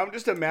say, now I'm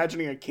just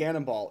imagining a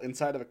cannonball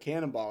inside of a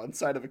cannonball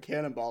inside of a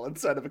cannonball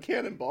inside of a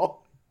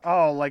cannonball.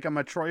 Oh, like a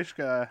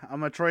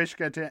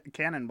Matryoshka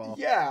cannonball.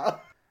 Yeah.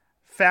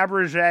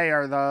 Fabergé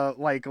are the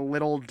like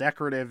little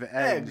decorative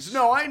eggs. Eggs.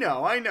 No, I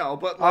know,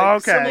 but Oh, like,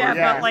 okay, similar- Yeah,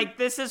 yeah. but like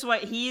this is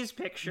what he's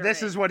picturing.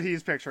 This is what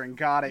he's picturing.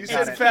 Got it. You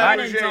got said it.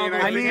 Cannons Fabergé, all and the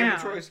I way think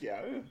down. Choice.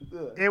 Yeah.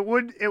 Ugh.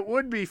 It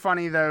would be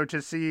funny though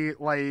to see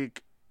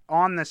like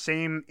in the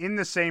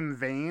same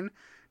vein,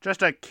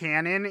 just a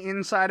cannon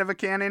inside of a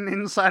cannon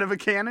inside of a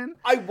cannon.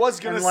 I was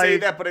gonna And, say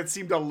like- that, but it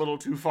seemed a little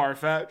too far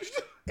fetched.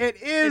 It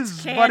is,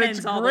 It's but cannons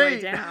it's all the way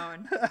great.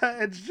 down.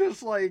 It's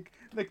just like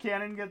the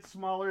cannon gets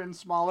smaller and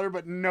smaller,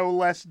 but no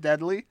less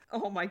deadly.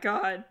 Oh my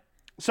god.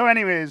 So,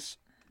 anyways,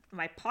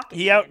 My pocket.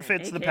 He cannon,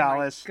 outfits the aka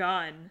palace. My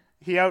gun.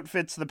 he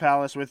outfits the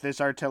palace with this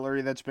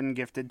artillery that's been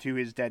gifted to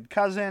his dead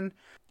cousin.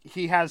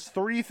 He has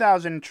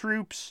 3,000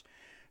 troops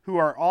who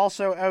are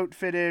also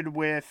outfitted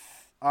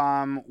with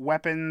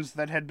weapons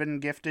that had been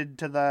gifted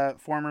to the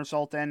former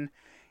sultan,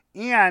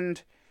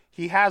 and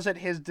he has at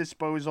his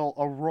disposal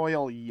a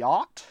royal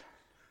yacht.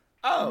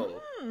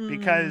 Oh.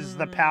 Because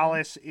the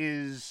palace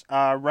is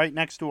right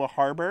next to a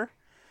harbor.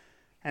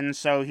 And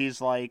so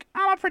he's like,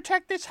 I'm gonna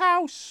protect this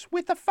house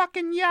with a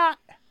fucking yacht.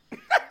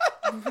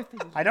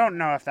 I don't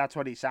know if that's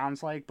what he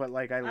sounds like, but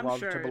like I love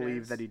sure to it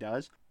believe is. that he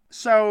does.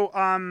 So,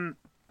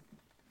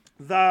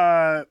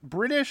 the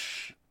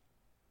British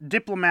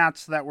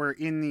diplomats that were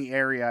in the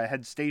area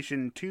had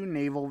stationed 2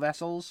 naval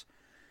vessels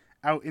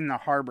out in the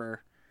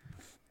harbor.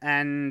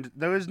 And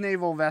those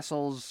naval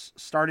vessels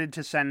started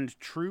to send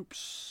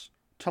troops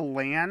to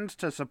land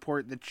to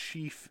support the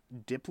chief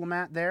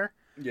diplomat there.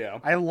 Yeah.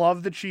 I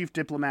love the chief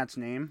diplomat's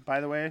name,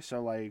 by the way.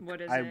 So like,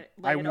 What is I it?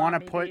 Lay it want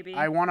on to me, put baby.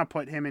 I want to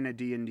put him in a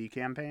D&D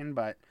campaign,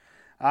 but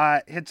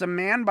it's a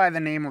man by the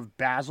name of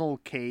Basil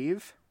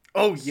Cave.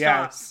 Oh, Stop.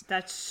 yes.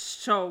 That's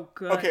so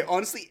good. Okay,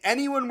 honestly,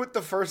 anyone with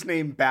the first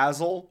name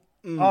Basil.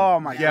 Oh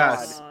my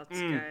yes. god. Oh,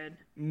 that's good.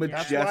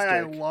 Majestic. That's why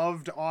I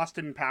loved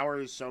Austin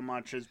Powers so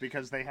much, is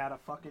because they had a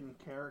fucking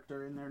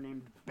character in there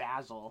named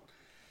Basil.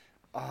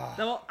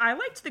 Though I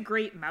liked the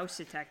Great Mouse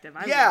Detective.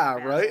 I Yeah,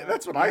 loved right? Basil.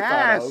 That's what I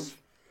thought of.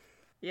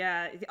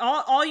 Yeah,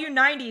 all you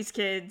 '90s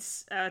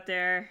kids out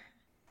there.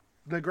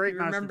 The Great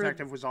Mouse remember-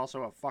 Detective was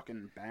also a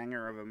fucking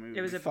banger of a movie.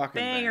 It was a Fucking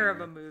banger of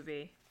banger. a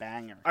movie.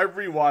 banger. I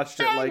rewatched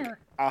it like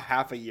a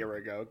half a year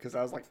ago because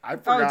I was like, I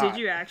forgot Oh, did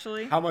you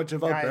actually? how much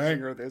of a Guys,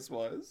 banger this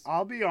was.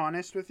 I'll be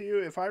honest with you.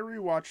 If I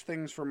rewatch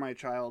things from my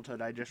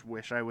childhood, I just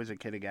wish I was a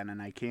kid again,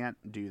 and I can't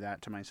do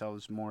that to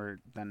myself more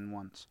than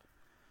once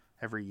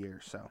every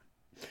year. So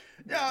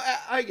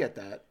I get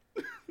that.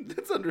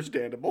 That's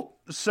understandable.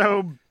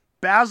 So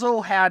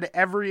Basil had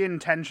every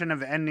intention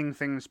of ending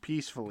things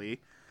peacefully,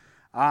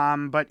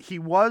 but he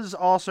was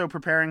also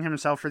preparing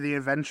himself for the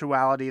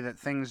eventuality that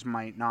things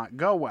might not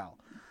go well.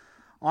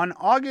 On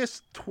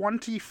August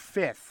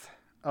 25th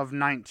of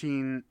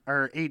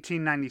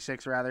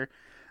 1896,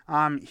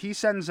 he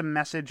sends a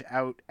message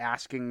out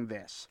asking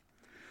this: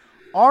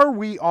 "Are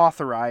we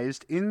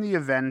authorized, in the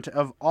event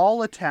of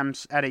all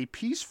attempts at a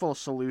peaceful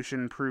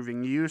solution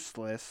proving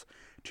useless,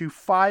 to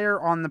fire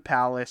on the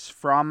palace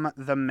from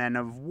the men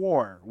of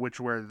war," which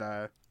were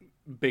the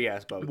Big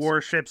ass boats.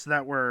 warships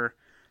that were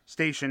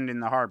stationed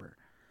in the harbor.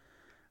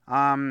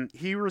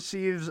 He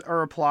receives a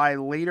reply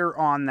later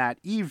on that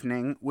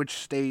evening, which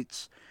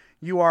states,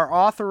 "You are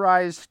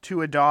authorized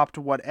to adopt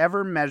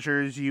whatever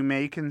measures you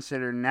may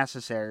consider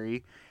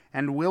necessary,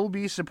 and will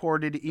be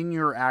supported in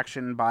your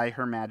action by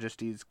Her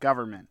Majesty's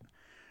government.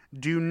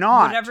 Do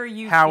not, Whatever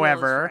you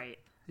however, feel is right.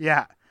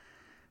 yeah.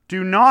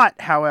 Do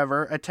not,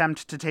 however,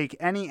 attempt to take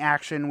any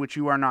action which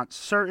you are not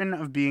certain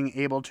of being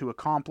able to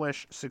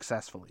accomplish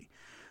successfully."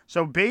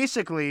 So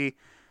basically,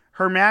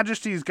 Her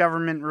Majesty's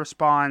government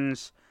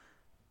responds,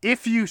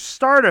 if you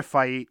start a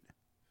fight,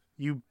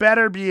 you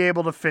better be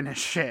able to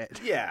finish it.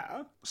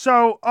 Yeah.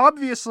 So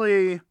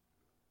obviously,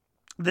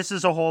 this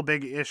is a whole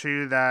big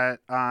issue that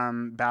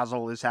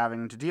Basil is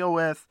having to deal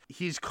with.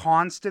 He's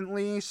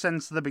constantly,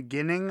 since the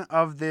beginning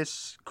of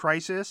this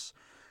crisis,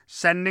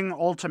 sending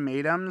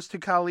ultimatums to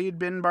Khalid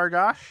bin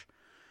Bargash,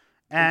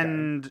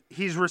 and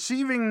he's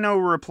receiving no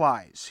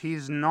replies.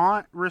 He's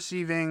not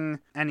receiving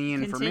any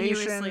information.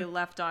 Continuously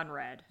left on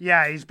red.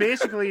 Yeah, he's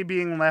basically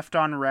being left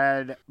on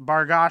red.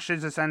 Bargash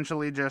is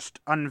essentially just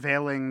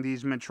unveiling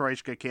these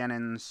Matryoshka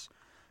cannons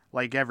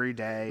like every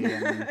day.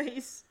 And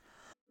Nice.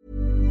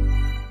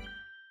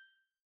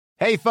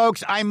 Hey,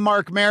 folks, I'm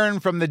Mark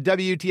Maron from the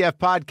WTF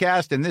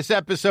Podcast, and this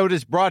episode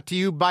is brought to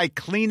you by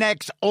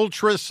Kleenex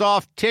Ultra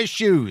Soft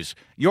Tissues,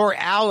 your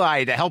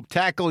ally to help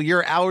tackle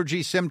your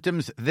allergy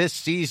symptoms this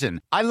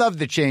season. I love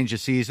the change of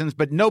seasons,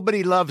 but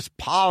nobody loves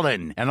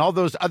pollen and all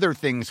those other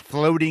things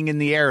floating in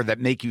the air that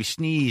make you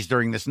sneeze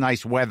during this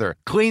nice weather.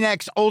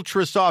 Kleenex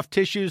Ultra Soft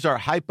Tissues are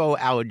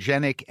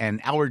hypoallergenic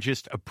and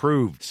allergist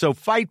approved, so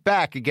fight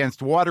back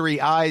against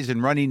watery eyes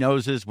and runny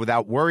noses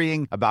without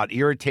worrying about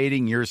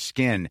irritating your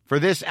skin. For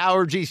this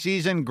allergy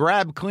season,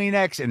 grab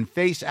Kleenex and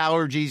face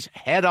allergies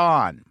head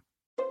on.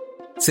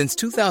 Since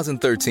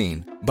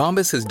 2013,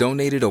 Bombas has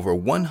donated over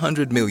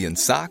 100 million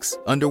socks,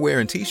 underwear,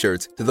 and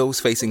T-shirts to those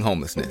facing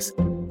homelessness.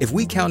 If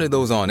we counted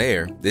those on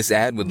air, this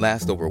ad would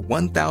last over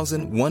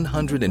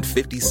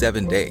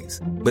 1,157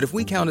 days. But if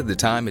we counted the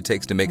time it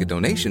takes to make a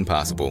donation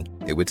possible,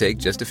 it would take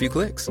just a few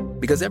clicks.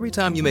 Because every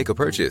time you make a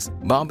purchase,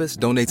 Bombas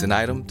donates an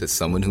item to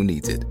someone who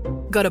needs it.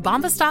 Go to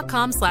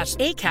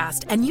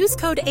bombas.com/ACAST and use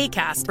code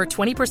ACAST for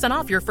 20%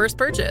 off your first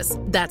purchase.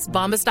 That's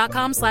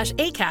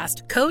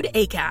bombas.com/ACAST, code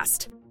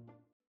ACAST.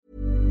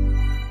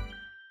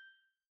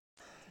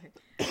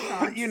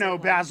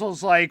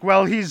 Basil's like,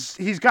 well,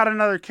 he's got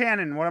another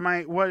cannon. What am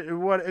I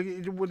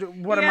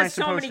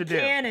supposed to do?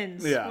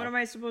 Cannons. Yeah. What am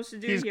I supposed to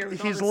do here?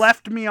 With all He's this-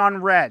 left me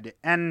on red,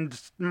 and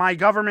my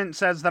government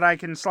says that I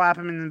can slap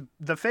him in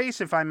the face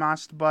if I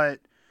must, but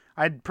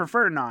I'd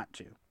prefer not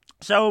to.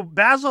 So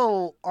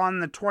Basil, on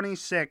the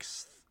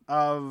 26th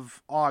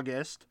of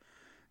August,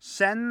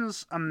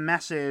 sends a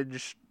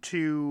message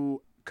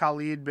to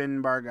Khalid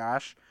bin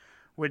Bargash,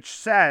 which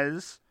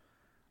says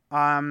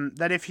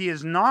that if he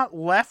has not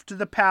left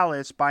the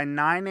palace by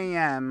 9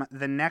 a.m.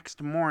 the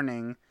next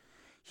morning,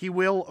 he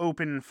will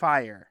open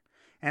fire.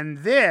 And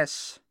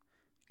this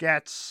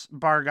gets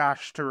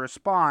Bargash to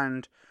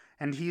respond,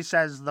 and he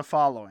says the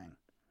following.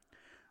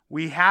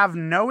 We have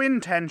no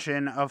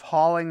intention of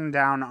hauling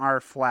down our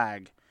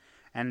flag,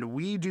 and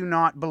we do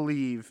not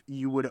believe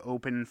you would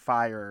open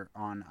fire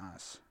on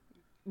us.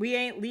 We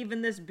ain't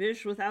leaving this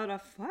bitch without a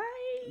fight.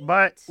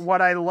 But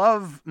what I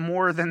love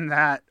more than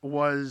that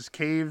was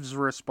Cave's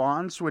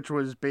response, which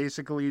was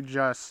basically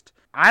just,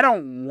 I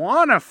don't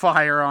want to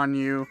fire on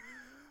you,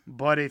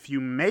 but if you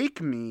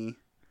make me...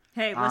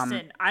 Hey,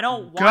 listen, I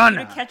don't want you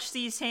to catch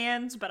these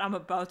hands, but I'm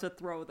about to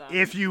throw them.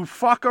 If you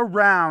fuck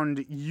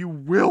around, you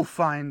will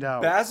find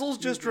out. Basil's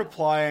just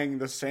replying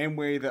the same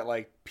way that,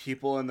 like,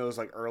 people in those,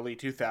 like, early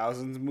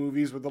 2000s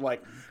movies where they're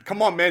like,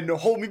 come on, man, no,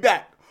 hold me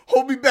back.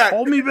 Hold me back.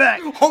 Hold me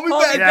back. Hold me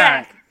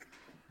back.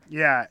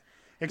 Yeah.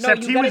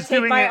 Except no, he you was gotta take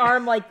doing my it,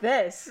 arm like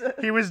this.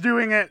 He was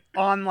doing it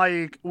on,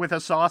 like, with a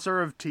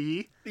saucer of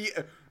tea.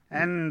 Yeah.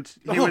 And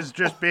he was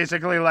just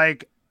basically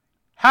like,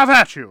 have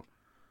at you.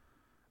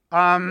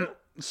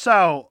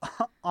 So,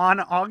 on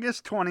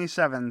August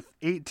 27th,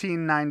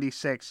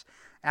 1896,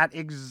 at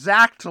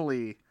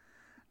exactly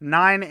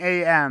 9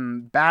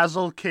 a.m.,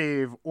 Basil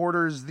Cave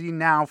orders the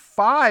now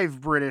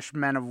 5 British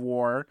men of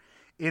war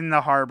in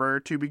the harbor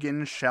to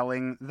begin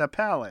shelling the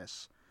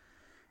palace.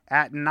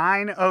 At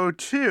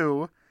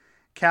 9:02,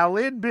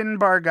 Khalid bin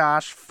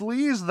Bargash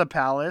flees the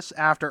palace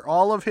after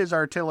all of his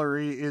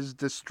artillery is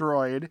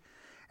destroyed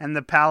and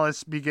the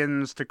palace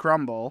begins to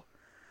crumble.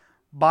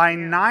 By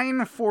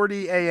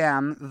 9:40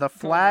 a.m., the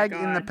flag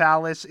in the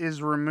palace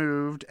is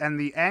removed and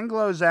the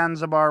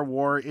Anglo-Zanzibar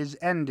War is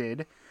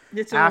ended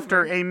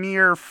after a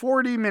mere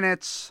 40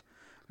 minutes,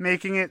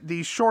 making it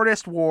the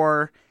shortest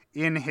war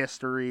in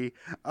history.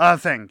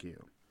 Thank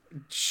you.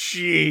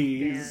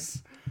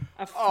 Jeez.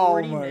 A Oh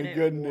my 40-minute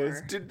goodness.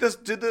 war. Did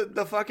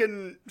the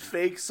fucking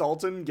fake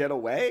Sultan get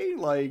away?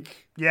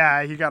 Like,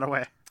 Yeah, he got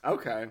away.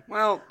 okay.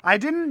 Well, I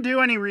didn't do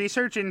any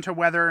research into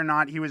whether or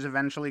not he was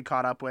eventually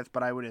caught up with,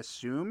 but I would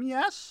assume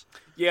yes.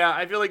 yeah,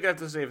 I feel like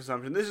that's a safe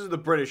assumption. This is the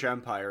British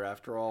Empire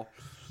after all.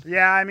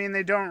 Yeah, I mean,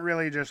 they don't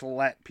really just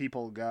let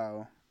people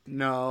go.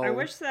 No. I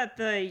wish that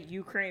the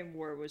Ukraine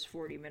war was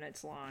 40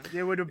 minutes long.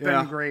 It would have been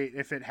Yeah. great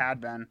if it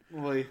had been.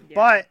 Really.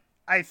 But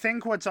I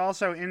think what's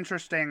also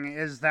interesting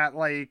is that,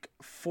 like,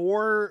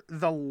 for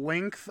the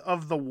length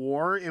of the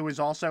war, it was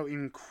also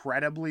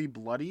incredibly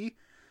bloody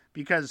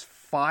because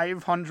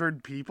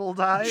 500 people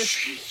died.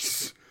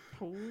 Jeez.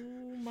 Oh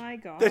my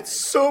god. That's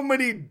so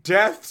many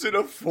deaths in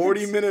a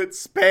 40-minute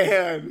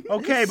span.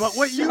 Okay, but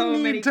what So you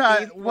many need to,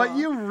 people. what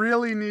you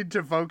really need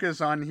to focus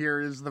on here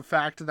is the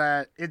fact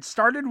that it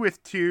started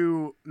with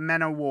 2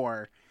 men of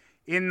war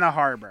in the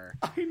harbor.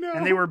 I know.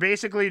 And they were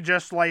basically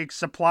just like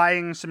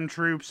supplying some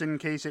troops in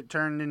case it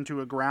turned into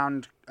a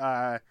ground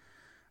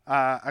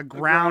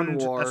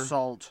ground war.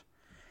 assault.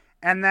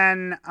 And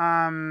then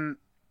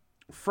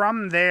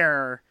from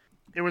there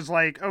it was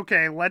like,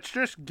 okay, let's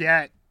just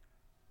get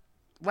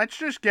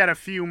a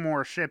few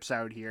more ships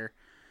out here.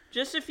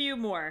 Just a few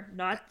more.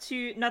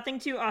 Nothing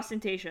too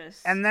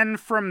ostentatious. And then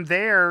from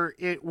there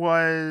it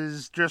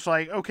was just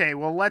like, okay,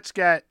 well let's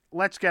get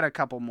a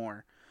couple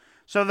more.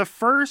 So the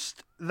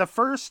first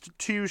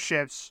 2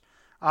 ships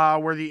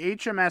were the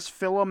HMS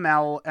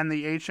Philomel and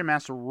the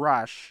HMS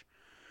Rush.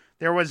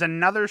 There was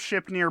another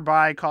ship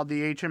nearby called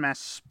the HMS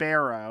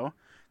Sparrow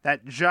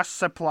that just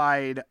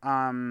supplied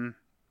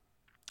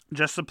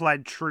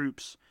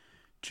troops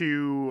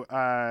to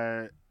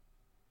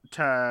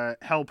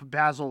help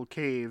Basil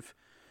Cave.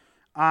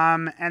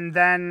 And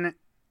then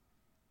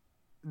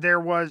there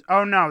was...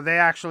 Oh, no, they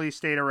actually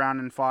stayed around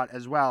and fought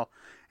as well.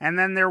 And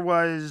then there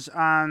was the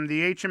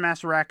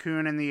HMS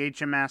Raccoon and the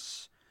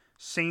HMS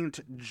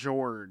St.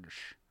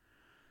 George.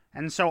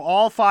 And so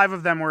all 5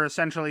 of them were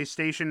essentially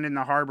stationed in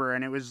the harbor,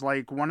 and it was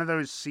like one of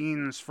those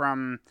scenes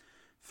from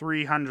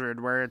 300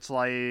 where it's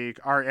like,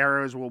 our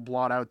arrows will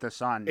blot out the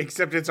sun.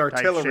 Except it's type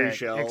artillery shit.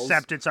 shells.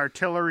 Except it's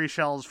artillery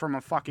shells from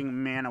a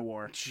fucking man of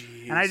war.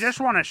 Jeez. And I just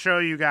want to show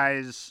you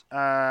guys,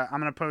 I'm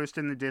going to post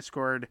in the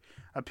Discord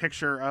a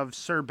picture of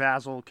Sir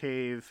Basil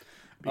Cave,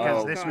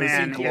 because this is he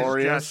man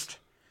glorious?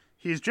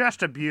 he's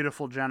just a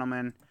beautiful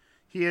gentleman.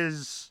 He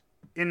is,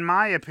 in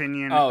my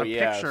opinion, Oh, a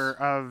yes. picture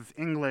of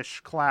English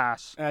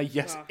class.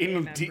 Yes, Oh,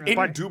 amen,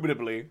 brother.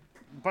 indubitably.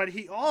 But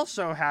he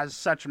also has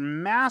such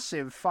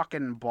massive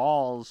fucking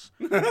balls,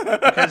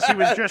 because he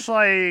was just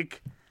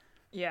like,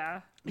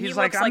 yeah. he's He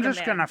like, looks I'm a just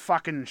man. gonna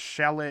fucking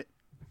shell it.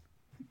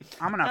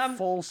 I'm gonna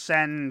full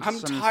send. I'm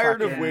some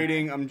tired of fucking-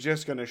 waiting. I'm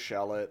just gonna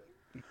shell it.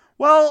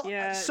 Well,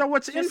 Yeah, so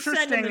what's just send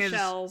in interesting the is,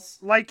 shells.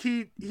 like,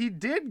 he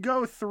did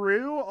go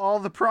through all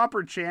the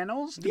proper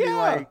channels to be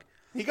like,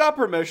 he got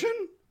permission.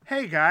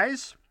 hey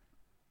guys,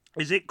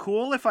 is it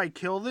cool if I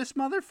kill this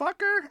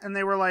motherfucker? And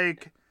they were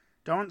like,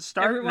 don't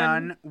start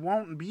Everyone- none,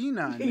 won't be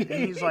none. And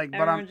he's like, but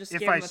Everyone just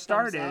if gave I him a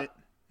start thumbs it, up.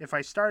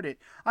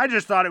 I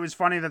just thought it was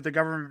funny that the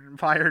government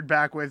fired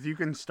back with, you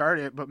can start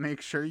it, but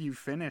make sure you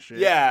finish it.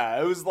 Yeah,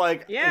 it was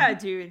like, Yeah,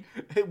 dude.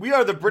 we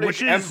are the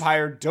British Which is-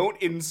 Empire.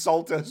 Don't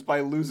insult us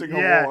by losing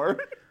Yeah. a war.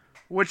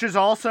 Which is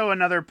also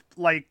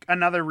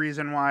another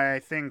reason why I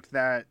think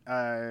that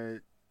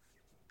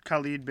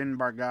Khalid bin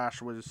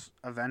Bargash was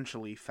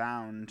eventually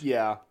found.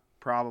 Yeah.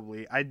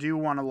 Probably. I do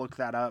want to look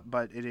that up,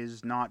 but it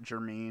is not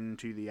germane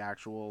to the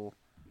actual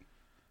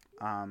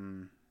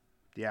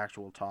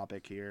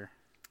topic here.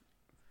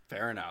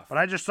 Fair enough. But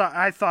I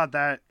thought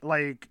that,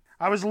 like,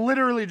 I was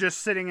literally just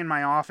sitting in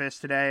my office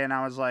today and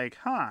I was like,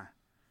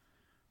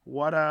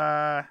 what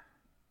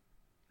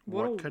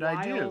could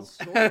I do?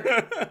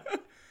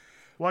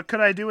 What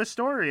could I do a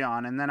story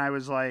on? And then I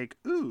was like,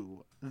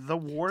 ooh, the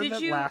war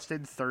that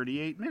lasted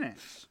 38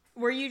 minutes.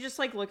 Were you just,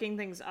 like, looking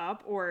things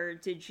up, or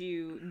did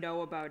you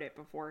know about it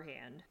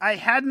beforehand? I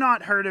had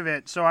not heard of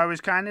it, so I was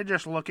kind of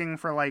just looking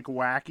for, like,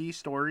 wacky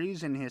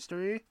stories in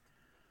history.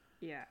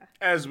 Yeah.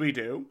 As we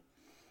do.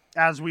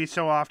 As we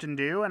so often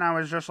do, and I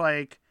was just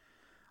like,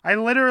 I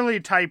literally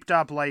typed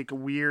up, like,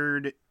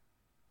 weird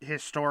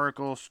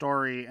historical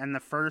story, and the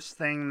first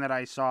thing that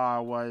I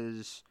saw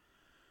was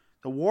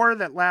the war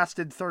that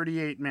lasted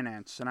 38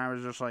 minutes, and I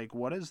was just like,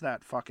 what does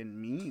that fucking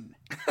mean?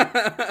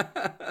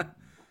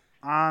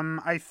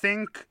 I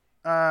think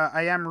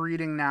I am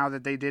reading now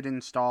that they did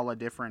install a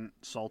different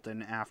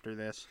sultan after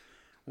this.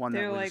 One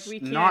that was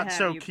not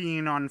so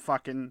keen on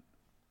fucking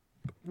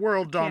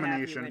world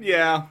domination.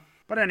 Yeah.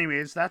 But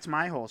anyways, that's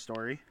my whole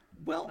story.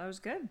 Well, that was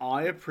good.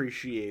 I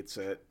appreciates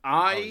it.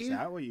 Is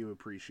that what you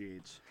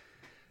appreciates?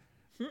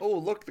 Oh,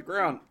 look, the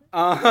ground.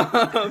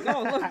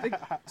 Look.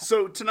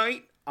 So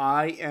tonight,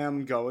 I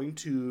am going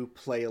to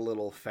play a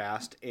little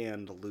fast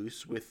and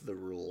loose with the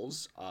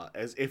rules,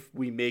 as if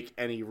we make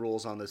any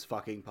rules on this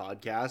fucking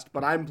podcast,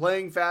 but I'm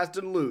playing fast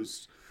and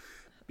loose.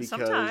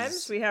 Because...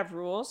 Sometimes we have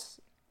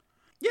rules.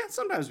 Yeah,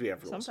 sometimes we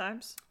have rules.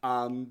 Sometimes.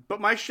 But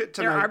my shit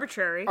tonight... They're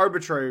arbitrary.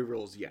 Arbitrary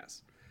rules,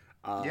 yes.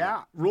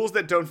 Yeah. Rules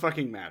that don't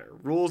fucking matter.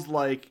 Rules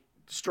like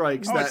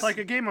strikes that... it's like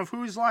a game of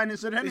whose line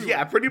is it anyway?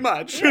 Yeah, pretty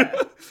much. Yeah.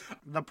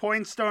 The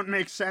points don't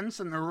make sense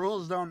and the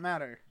rules don't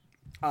matter.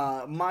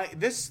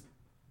 This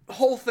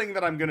whole thing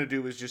that I'm going to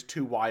do is just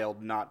too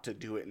wild not to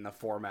do it in the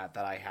format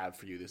that I have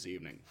for you this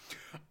evening.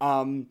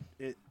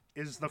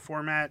 Is the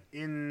format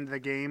in the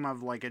game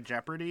of like a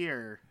Jeopardy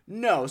or?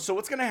 No, so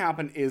what's going to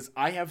happen is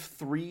I have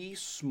 3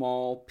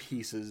 small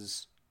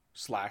pieces /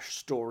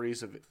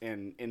 stories of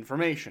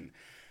information.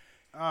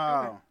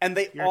 Oh. And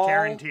You're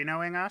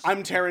Tarantinoing us?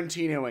 I'm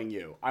Tarantinoing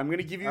you. I'm going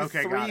to give you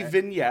 3 it.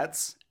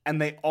 vignettes,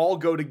 and they all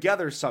go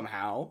together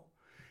somehow.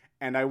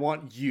 And I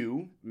want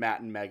you,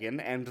 Matt and Megan,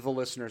 and the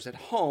listeners at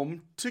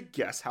home to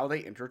guess how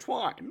they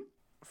intertwine.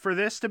 For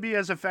this to be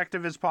as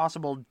effective as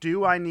possible,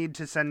 do I need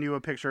to send you a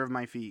picture of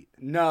my feet?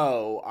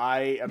 No,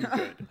 I am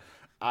good.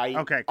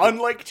 Okay, cool.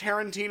 Unlike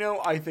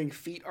Tarantino, I think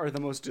feet are the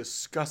most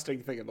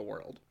disgusting thing in the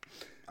world.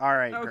 All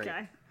right, Okay.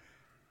 great.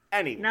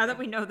 Anyway. Now that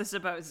we know this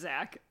about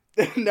Zach.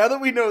 Now that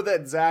we know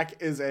that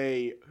Zach is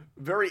a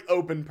very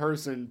open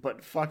person,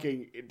 but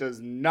fucking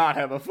does not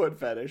have a foot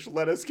fetish,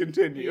 let us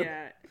continue.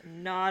 Yeah,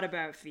 not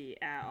about feet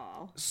at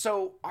all.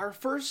 So, our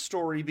first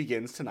story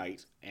begins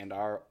tonight, and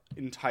our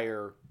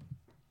entire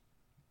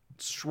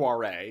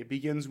soiree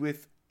begins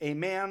with a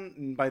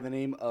man by the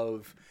name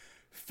of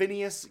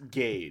Phineas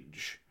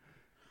Gage.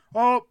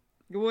 Oh!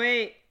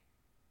 Wait.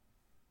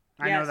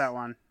 I know that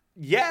one.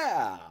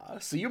 Yeah,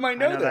 so you might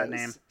know, I know this. that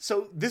name.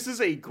 So this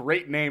is a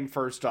great name,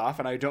 first off,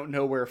 and I don't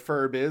know where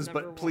Ferb is,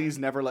 but please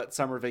never let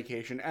summer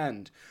vacation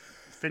end.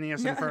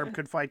 Phineas and Ferb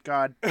could fight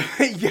God.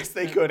 Yes,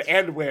 they could,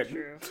 and win.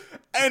 True.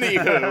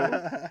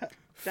 Anywho.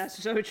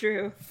 That's so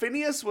true.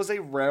 Phineas was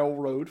a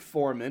railroad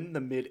foreman in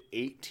the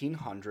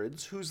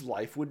mid-1800s whose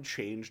life would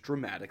change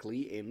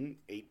dramatically in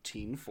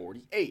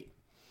 1848.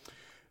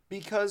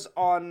 Because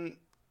on...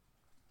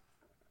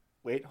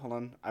 Wait, hold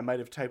on. I might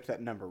have typed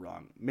that number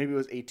wrong. Maybe it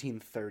was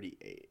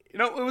 1838.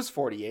 No, it was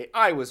 48.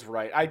 I was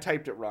right. I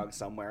typed it wrong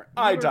somewhere.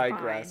 I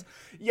digress.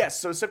 Fine. Yes,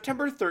 so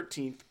September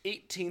 13th,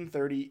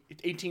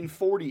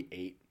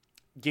 1848,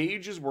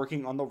 Gage is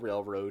working on the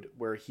railroad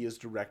where he is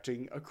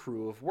directing a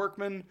crew of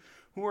workmen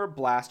who are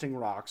blasting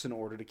rocks in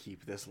order to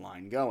keep this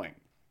line going.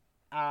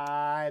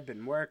 I've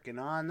been working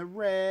on the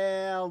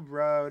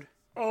railroad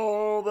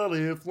all the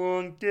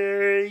livelong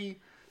day.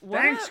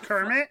 Thanks,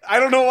 Kermit. I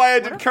don't know why I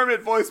did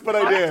Kermit voice, but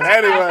I did.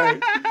 Anyway.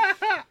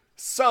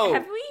 So.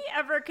 Have we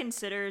ever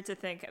considered to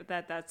think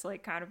that that's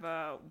like kind of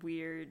a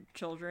weird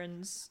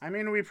children's I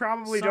mean, we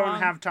probably song? don't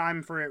have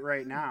time for it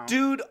right now.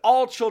 Dude,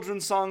 all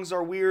children's songs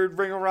are weird.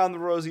 Ring Around the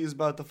Rosie is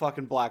about the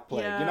fucking Black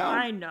Plague, yeah, you know?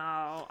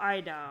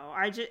 I know.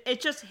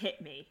 It just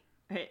hit me.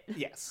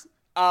 Yes.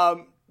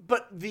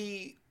 But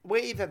the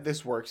way that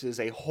this works is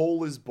a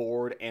hole is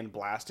bored and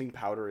blasting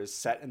powder is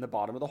set in the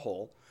bottom of the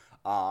hole.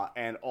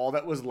 And all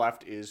that was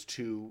left is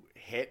to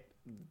hit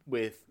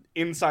with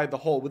inside the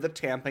hole with a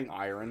tamping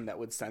iron that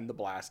would send the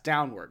blast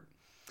downward.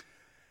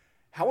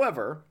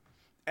 However,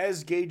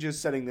 as Gage is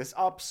setting this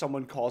up,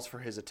 someone calls for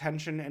his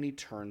attention and he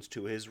turns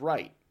to his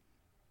right.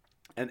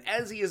 And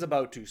as he is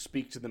about to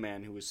speak to the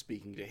man who is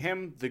speaking to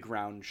him, the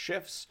ground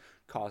shifts,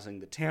 causing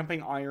the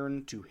tamping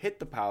iron to hit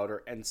the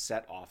powder and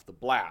set off the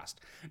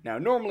blast. Now,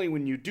 normally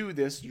when you do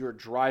this, you're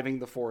driving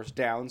the force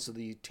down so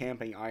the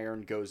tamping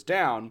iron goes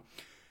down.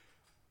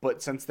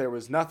 But since there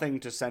was nothing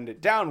to send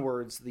it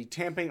downwards, the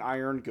tamping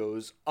iron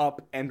goes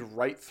up and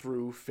right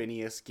through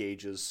Phineas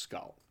Gage's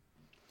skull.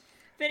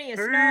 Phineas,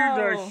 He's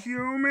no! a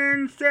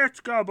human sex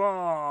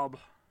kebab.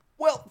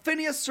 Well,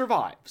 Phineas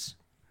survives.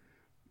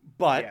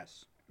 But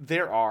Yes.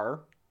 there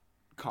are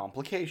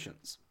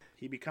complications.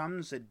 He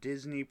becomes a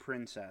Disney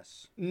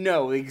princess.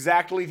 No,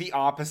 exactly the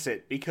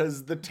opposite,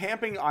 because the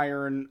tamping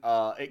iron,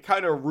 it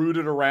kind of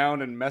rooted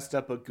around and messed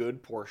up a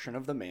good portion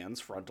of the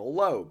man's frontal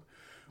lobe,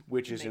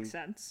 which is... Makes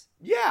sense.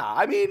 Yeah,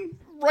 I mean,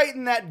 right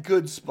in that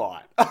good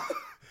spot.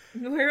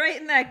 We're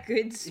right in that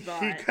good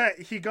spot.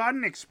 He got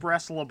an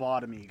express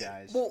lobotomy,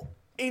 guys. Well,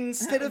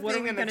 instead of What are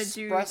being we an gonna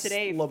do express...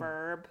 today,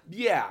 Ferb?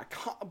 Yeah,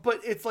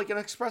 but it's like an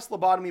express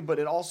lobotomy, but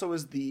it also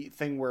is the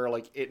thing where,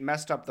 like, it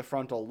messed up the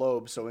frontal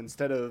lobe, so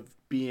instead of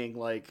being,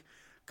 like,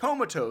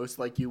 comatose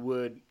like you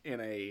would in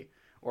a...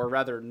 or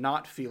rather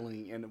not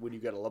feeling in when you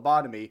get a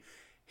lobotomy,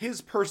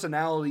 his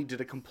personality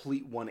did a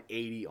complete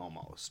 180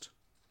 almost.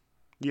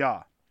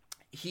 Yeah.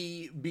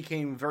 He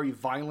became very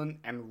violent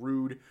and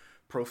rude,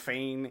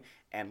 profane,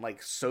 and,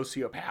 like,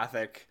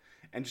 sociopathic,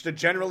 and just a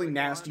generally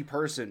nasty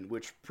person,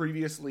 which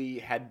previously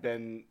had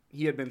been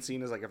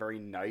seen as, like, a very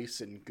nice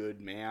and good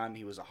man.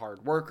 He was a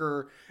hard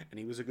worker, and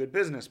he was a good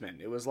businessman.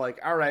 It was like,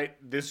 all right,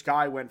 this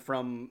guy went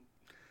from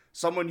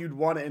someone you'd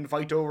want to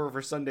invite over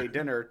for Sunday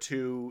dinner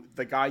to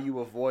the guy you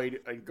avoid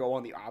and go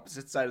on the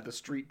opposite side of the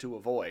street to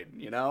avoid,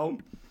 you know?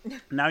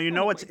 Now, you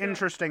know what's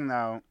interesting,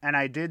 though, and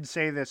I did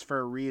say this for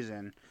a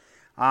reason.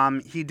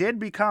 He did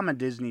become a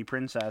Disney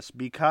princess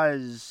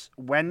because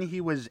when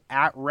he was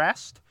at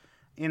rest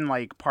in,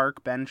 like,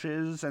 park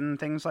benches and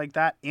things like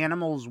that,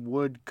 animals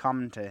would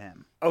come to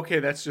him. Okay,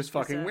 that's just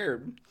fucking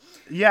weird.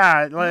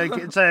 Yeah, like,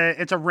 it's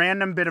a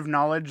random bit of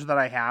knowledge that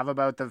I have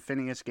about the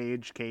Phineas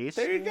Gage case.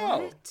 There you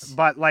go.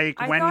 But,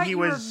 like, I when thought he you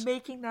was... were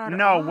making that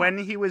No, up. when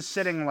he was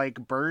sitting,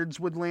 like, birds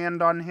would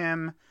land on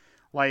him,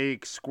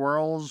 like,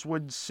 squirrels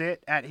would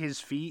sit at his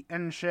feet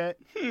and shit.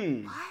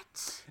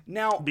 What?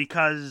 Now,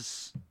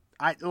 Because,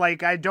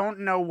 I don't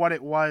know what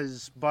it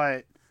was,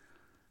 but...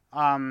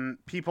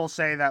 people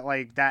say that,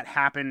 like, that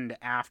happened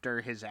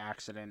after his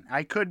accident.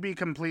 I could be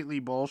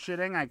completely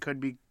bullshitting. I could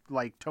be,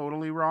 like,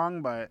 totally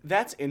wrong, but...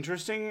 that's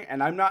interesting,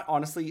 and I'm not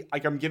honestly,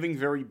 like, I'm giving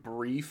very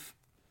brief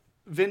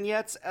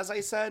vignettes, as I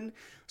said.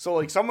 So,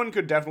 like, someone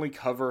could definitely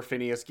cover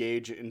Phineas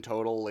Gage in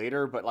total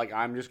later, but, like,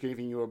 I'm just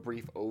giving you a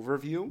brief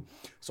overview.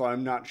 So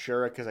I'm not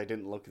sure, because I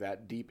didn't look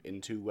that deep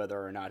into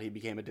whether or not he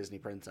became a Disney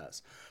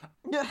princess.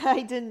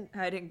 I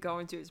didn't go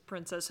into his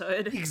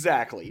princesshood.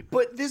 Exactly.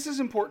 But this is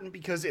important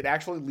because it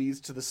actually leads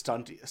to the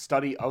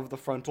study of the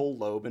frontal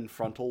lobe and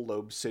frontal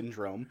lobe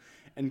syndrome,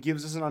 and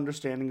gives us an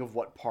understanding of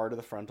how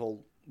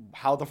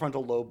the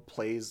frontal lobe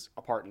plays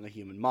a part in the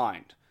human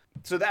mind.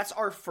 So that's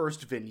our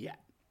first vignette.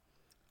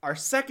 Our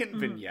second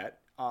vignette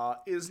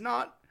is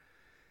not...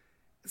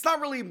 it's not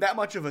really that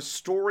much of a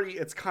story.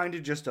 It's kind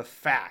of just a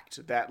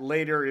fact that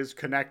later is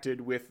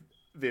connected with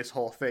this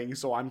whole thing,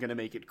 so I'm going to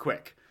make it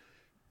quick.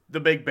 The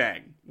Big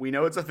Bang. We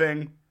know it's a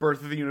thing.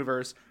 Birth of the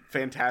universe.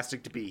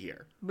 Fantastic to be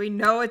here. We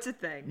know it's a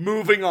thing.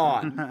 Moving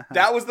on.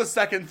 That was the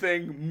second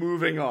thing.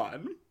 Moving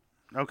on.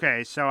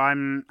 Okay, so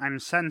I'm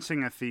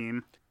sensing a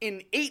theme. In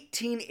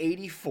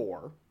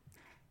 1884,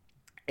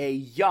 a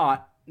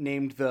yacht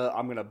named the...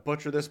 I'm going to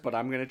butcher this, but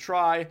I'm going to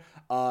try.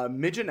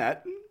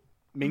 Mingonet.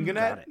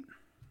 Got it.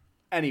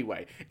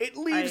 Anyway, it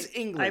leaves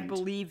England. I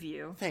believe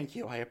you. Thank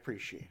you. I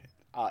appreciate it.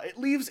 It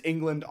leaves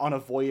England on a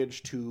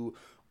voyage to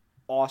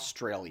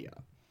Australia.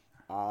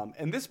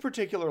 And this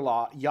particular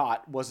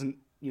yacht wasn't,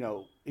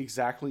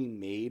 exactly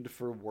made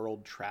for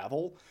world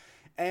travel,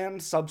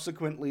 and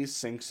subsequently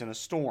sinks in a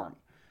storm.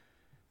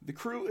 The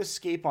crew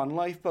escape on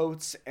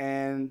lifeboats,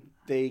 and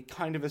they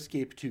kind of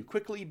escape too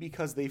quickly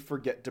because they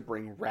forget to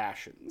bring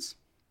rations.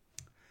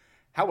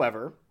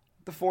 However,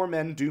 the four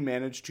men do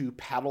manage to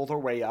paddle their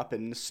way up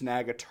and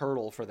snag a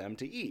turtle for them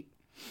to eat.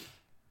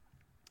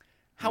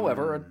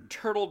 However, a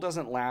turtle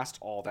doesn't last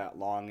all that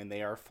long, and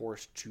they are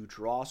forced to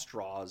draw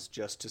straws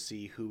just to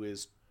see who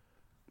is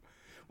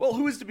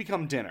to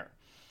become dinner.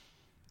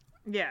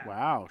 Yeah.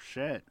 Wow,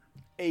 shit.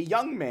 A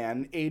young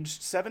man,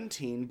 aged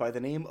 17, by the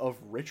name of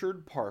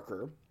Richard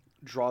Parker,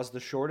 draws the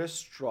shortest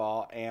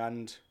straw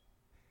and,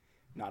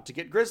 not to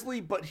get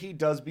grisly, but he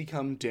does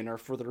become dinner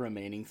for the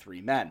remaining three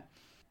men.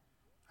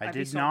 I I'd be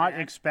did so not mad.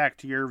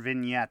 expect your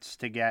vignettes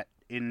to get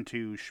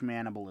into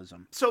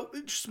schmanibalism. So,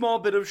 small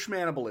bit of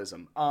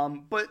schmanibalism.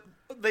 But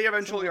they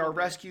eventually are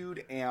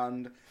rescued,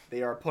 and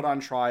they are put on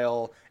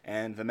trial,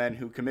 and the men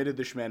who committed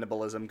the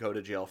schmanibalism go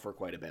to jail for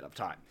quite a bit of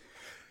time.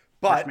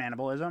 But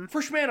Schmanibalism?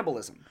 for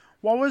schmanibalism.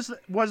 What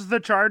was the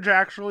charge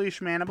actually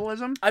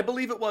schmanibalism? I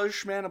believe it was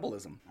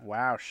schmanibalism.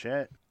 Wow,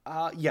 shit.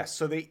 Yes,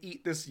 so they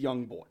eat this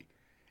young boy.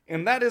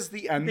 And that is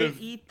the end They of...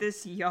 eat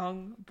this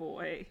young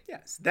boy.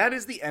 Yes, that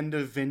is the end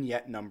of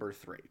vignette number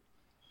 3.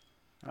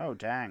 Oh,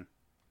 dang.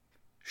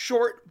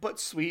 Short but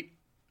sweet.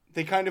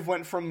 They kind of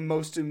went from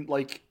most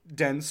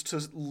dense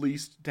to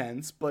least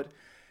dense, but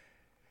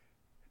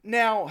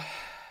now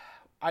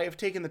I have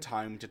taken the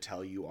time to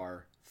tell you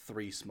our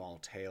three small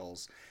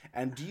tales.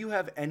 And do you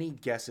have any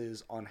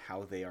guesses on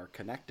how they are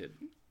connected?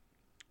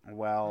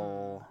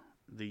 Well,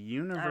 the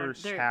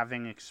universe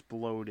having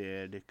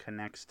exploded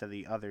connects to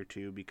the other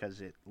two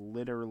because it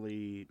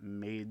literally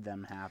made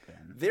them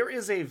happen. There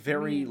is a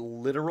very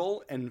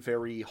literal and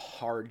very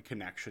hard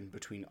connection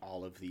between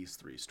all of these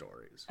three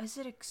stories.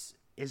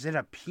 Is it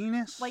a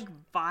penis? Like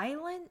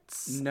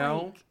violence?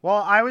 No. Like,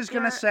 well, I was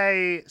going to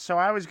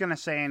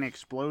say an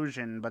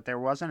explosion, but there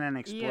wasn't an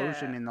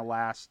explosion in the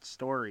last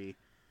story.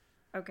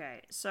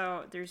 Okay,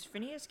 so there's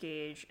Phineas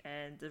Gage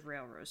and the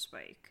railroad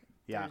spike.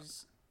 Yeah.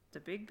 There's the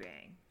Big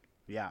Bang.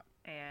 Yeah.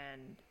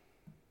 And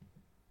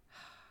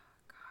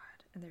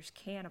and there's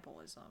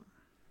cannibalism.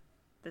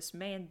 This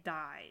man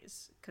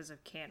dies because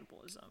of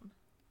cannibalism.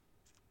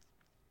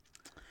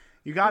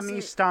 You got me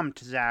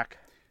stumped, Zach.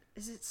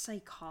 Is it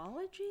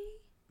psychology?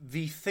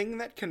 The thing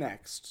that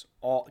connects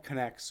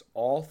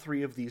all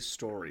three of these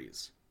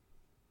stories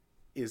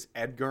is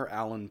Edgar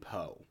Allan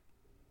Poe.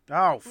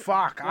 Oh,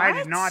 fuck. What? I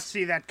did not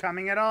see that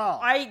coming at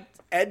all.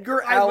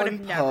 Edgar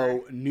Allan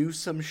Poe knew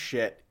some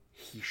shit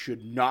he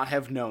should not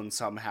have known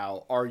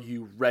somehow. Are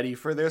you ready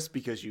for this?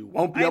 Because you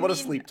won't be able to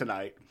sleep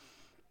tonight.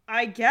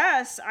 I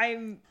guess.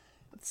 I'm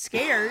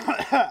scared.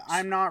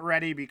 I'm not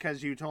ready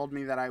because you told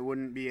me that I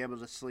wouldn't be able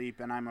to sleep,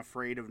 and I'm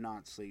afraid of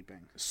not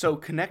sleeping. So,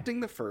 connecting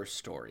the first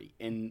story,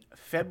 in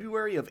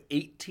February of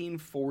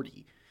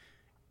 1840,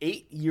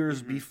 8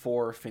 years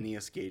before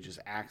Phineas Gage's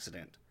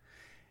accident,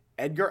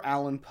 Edgar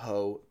Allan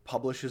Poe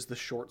publishes the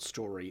short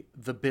story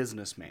The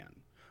Businessman,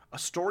 a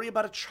story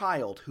about a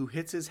child who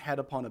hits his head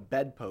upon a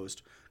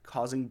bedpost,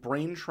 causing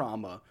brain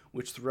trauma,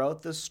 which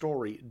throughout the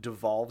story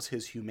devolves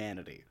his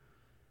humanity.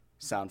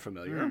 Sound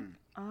familiar?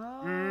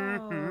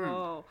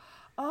 Oh.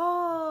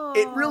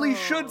 It really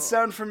should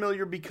sound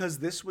familiar because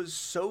this was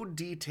so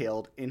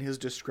detailed in his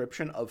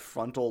description of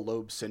frontal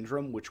lobe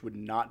syndrome, which would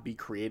not be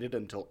created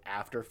until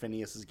after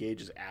Phineas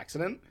Gage's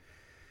accident.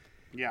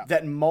 Yeah.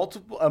 That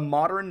a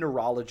modern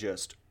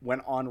neurologist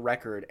went on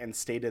record and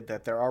stated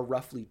that there are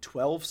roughly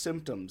 12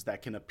 symptoms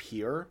that can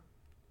appear,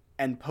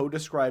 and Poe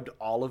described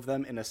all of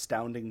them in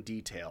astounding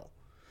detail.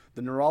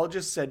 The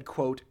neurologist said,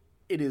 quote,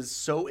 "It is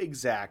so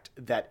exact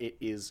that it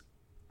is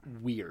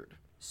weird."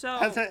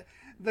 So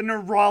the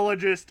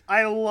neurologist,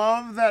 I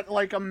love that,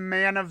 like, a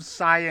man of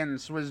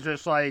science was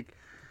just like,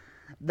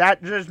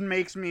 that just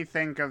makes me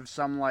think of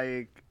some,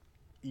 like,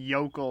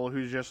 yokel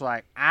who's just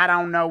like, I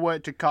don't know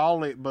what to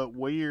call it, but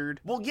weird.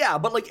 Well, yeah,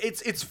 but like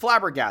it's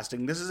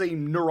flabbergasting. This is a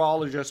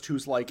neurologist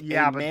who's like,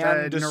 yeah,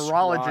 but the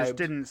neurologist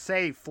didn't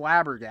say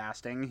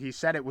flabbergasting. He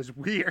said it was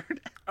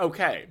weird.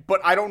 Okay, but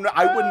I don't know.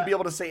 I wouldn't be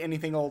able to say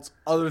anything else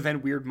other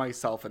than weird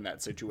myself in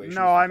that situation.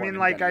 No, I mean,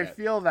 like, I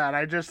feel that.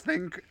 I just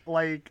think,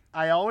 like,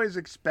 I always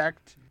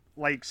expect,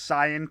 like,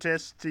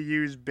 scientists to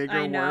use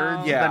bigger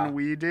words than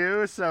we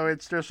do. So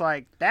it's just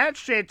like, that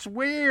shit's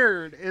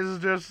weird is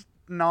just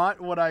not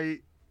what I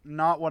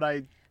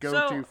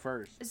go to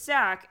first.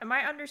 Zach, am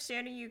I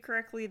understanding you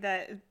correctly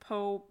that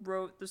Poe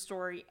wrote the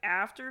story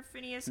after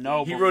Phineas Gage?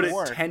 No, he wrote it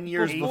 10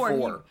 years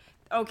before.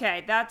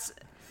 Okay,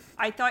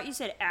 I thought you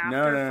said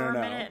after for a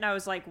minute, and I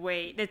was like,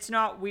 wait, it's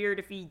not weird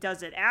if he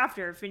does it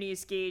after.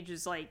 Phineas Gage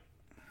is like,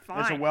 fine.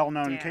 It's a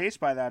well-known case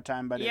by that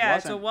time, but it wasn't. Yeah,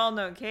 it's a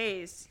well-known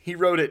case. He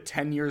wrote it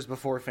 10 years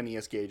before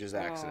Phineas Gage's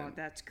accident. Oh,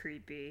 that's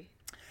creepy.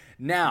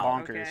 Now,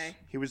 bonkers. Okay.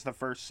 He was the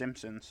first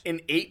Simpsons. In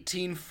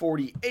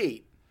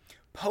 1848,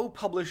 Poe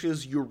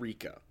publishes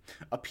Eureka,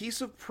 a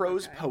piece of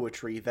prose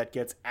poetry that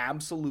gets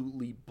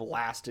absolutely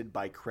blasted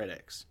by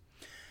critics.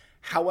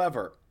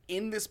 However,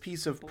 in this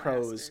piece of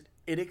prose,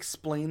 it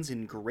explains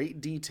in great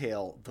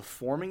detail the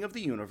forming of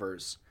the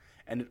universe,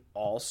 and it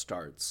all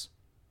starts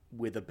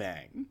with a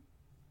bang.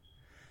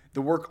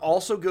 The work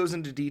also goes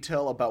into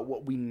detail about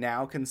what we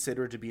now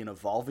consider to be an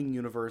evolving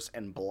universe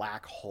and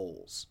black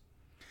holes.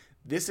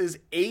 This is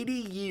 80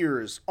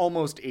 years,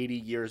 almost 80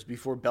 years,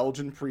 before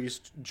Belgian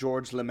priest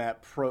Georges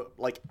Lemaitre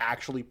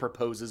actually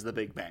proposes the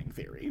Big Bang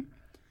Theory.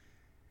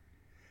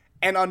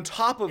 And on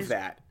top of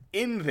that,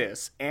 in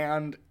this,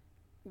 and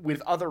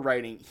with other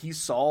writing, he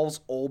solves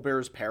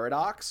Olber's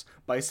paradox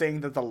by saying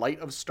that the light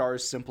of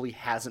stars simply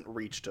hasn't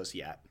reached us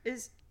yet.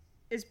 Is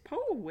Poe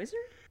a wizard?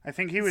 I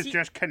think he was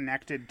just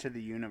connected to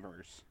the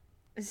universe.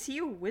 Is he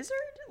a wizard?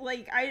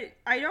 Like, I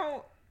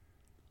don't...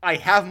 I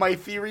have my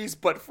theories,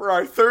 but for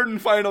our third and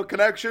final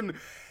connection,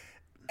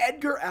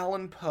 Edgar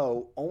Allan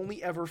Poe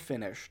only ever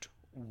finished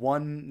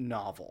one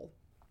novel.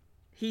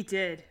 He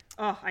did.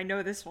 Oh, I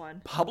know this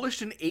one.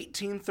 Published in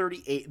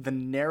 1838, the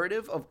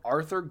narrative of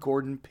Arthur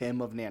Gordon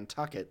Pym of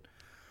Nantucket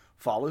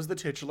follows the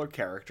titular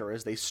character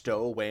as they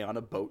stow away on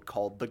a boat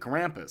called the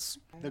Grampus.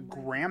 The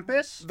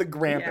Grampus? The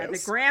Grampus. Yeah, the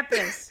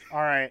Grampus.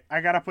 All right, I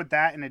gotta put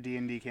that in a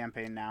D&D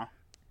campaign now.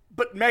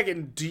 But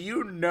Megan, do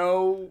you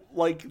know,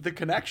 like, the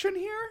connection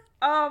here?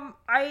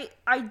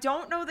 I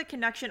don't know the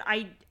connection.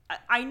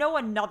 I know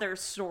another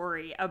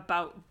story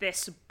about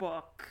this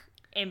book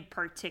in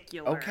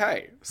particular.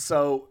 Okay,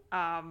 so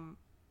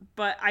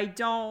but I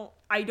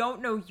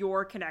don't know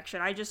your connection.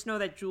 I just know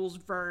that Jules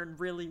Verne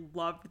really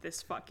loved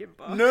this fucking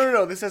book.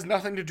 No, this has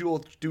nothing to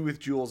do with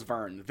Jules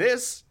Verne.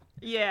 This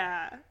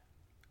Yeah.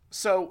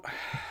 So,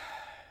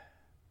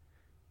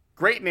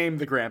 great name,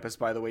 the Grampus,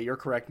 by the way. You're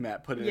correct,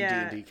 Matt. Put it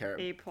in D&D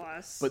character. A+.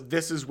 But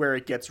this is where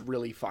it gets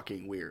really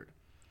fucking weird.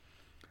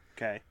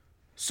 Okay.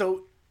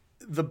 So,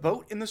 the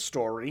boat in the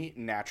story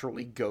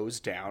naturally goes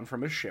down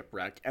from a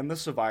shipwreck, and the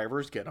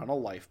survivors get on a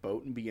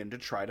lifeboat and begin to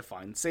try to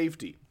find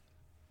safety.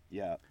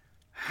 Yeah.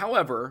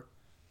 However,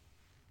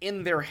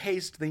 in their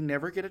haste, they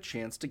never get a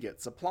chance to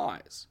get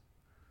supplies.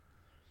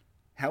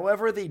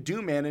 However, they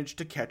do manage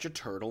to catch a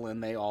turtle,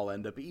 and they all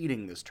end up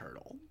eating this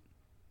turtle.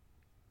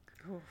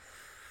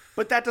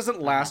 But that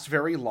doesn't last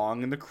very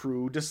long, and the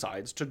crew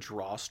decides to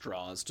draw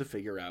straws to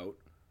figure out,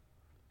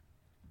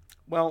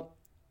 well,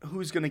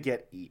 who's going to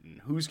get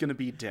eaten? Who's going to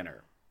be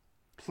dinner?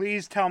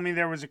 Please tell me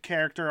there was a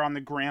character on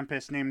the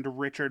Grampus named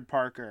Richard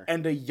Parker.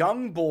 And a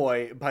young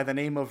boy by the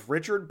name of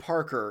Richard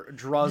Parker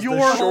draws You're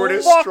the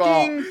shortest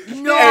straw and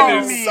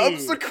is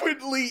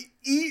subsequently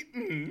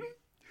eaten.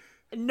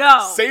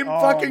 No. Same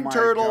fucking my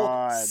turtle,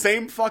 God.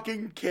 same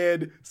fucking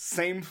kid,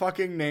 same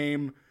fucking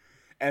name.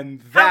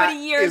 And How that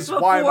many years is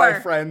why, my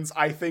before? friends,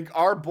 I think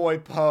our boy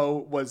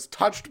Poe was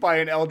touched by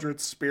an eldritch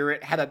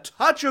spirit, had a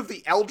touch of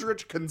the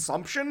eldritch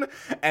consumption,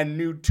 and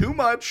knew too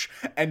much,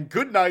 and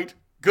good night,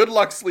 good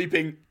luck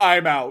sleeping,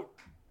 I'm out.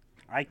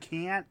 I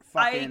can't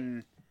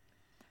fucking...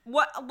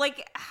 What,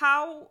 like,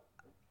 how...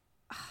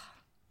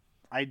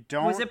 I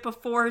don't... Was it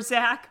before,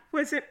 Zach?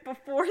 Was it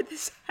before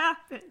this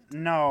happened?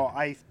 No,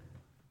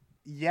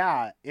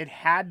 Yeah, it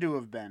had to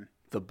have been.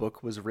 The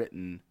book was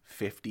written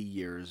 50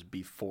 years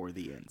before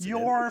the incident.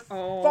 You're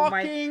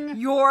fucking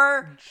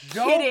You're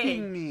joking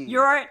kidding me.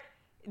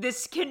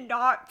 This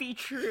cannot be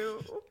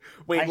true.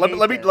 Wait, I let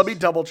hate me this.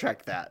 double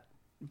check that,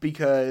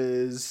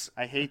 because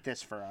I hate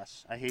this for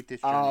us. I hate this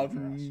journey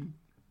for us.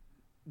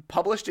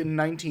 published in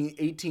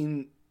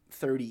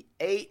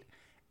 1838,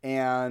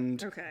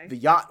 and Okay. the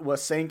yacht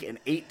was sank in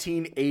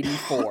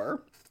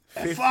 1884.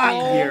 50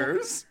 Fuck.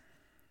 years.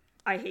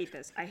 I hate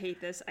this. I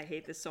hate this. I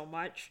hate this so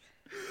much.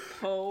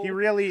 Poe. He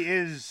really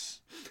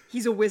is...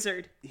 He's a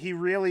wizard. He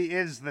really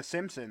is the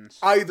Simpsons.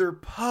 Either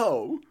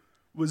Poe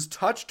was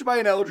touched by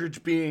an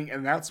eldritch being,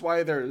 and that's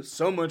why there's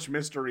so much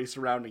mystery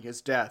surrounding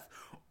his death,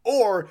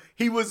 or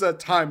he was a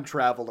time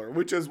traveler,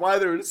 which is why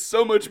there is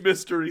so much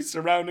mystery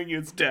surrounding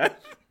his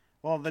death.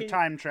 Well, the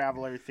time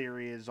traveler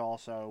theory is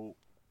also,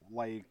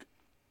 like,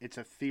 it's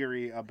a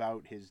theory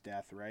about his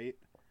death, right?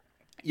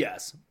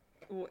 Yes.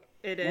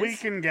 It is. We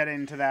can get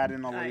into that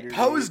in a later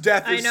Poe's date.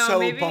 death I is know, so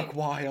maybe- buck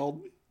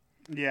wild.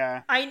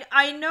 Yeah.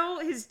 I know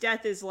his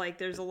death is, like,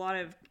 there's a lot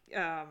of,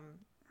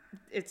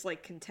 it's,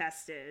 like,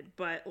 contested,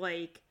 but,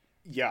 like,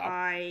 Yeah.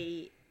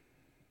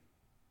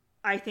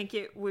 I think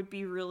it would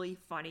be really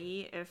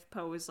funny if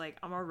Poe was like,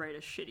 I'm gonna write a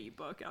shitty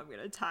book, I'm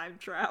gonna time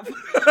travel.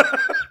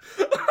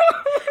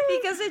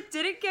 Because it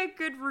didn't get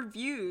good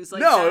reviews.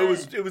 Like No,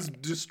 that. it was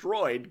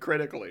destroyed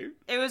critically.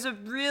 It was a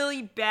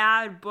really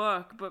bad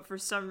book, but for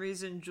some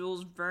reason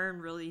Jules Verne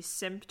really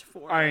simped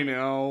for it. I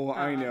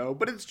know.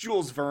 But it's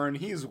Jules Verne.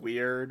 He's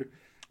weird.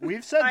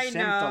 We've said I simped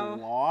know. a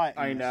lot.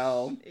 I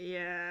know.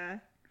 Yeah.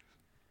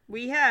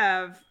 We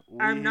have.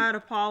 I'm not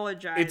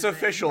apologizing. It's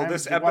official. I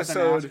This wasn't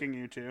episode. asking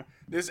you to.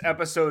 This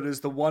episode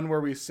is the one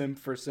where we simp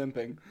for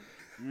simping.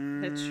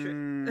 It's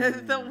true.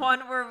 The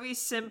one where we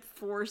simp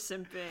for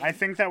simping. I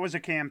think that was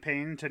a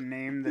campaign to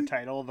name the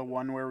title the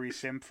one where we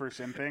simp for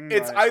simping.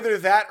 It's but either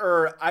that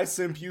or I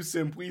simp, you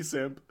simp, we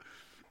simp.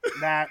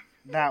 that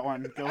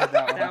one. Go with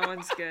that one. That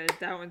one's good.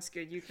 That one's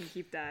good. You can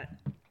keep that.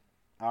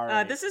 All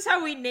right. This is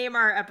how we name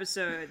our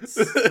episodes.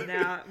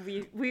 Now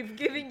we've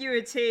given you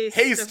a taste.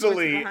 of what's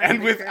Hastily behind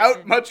and the without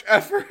curtain. much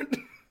effort.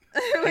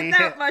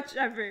 Without much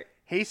effort.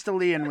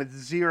 Hastily and with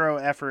zero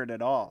effort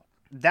at all.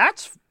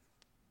 That's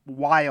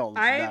wild,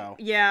 though.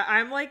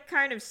 I'm like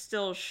kind of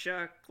still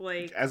shook.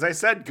 Like As I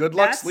said, good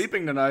luck That's-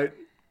 sleeping tonight.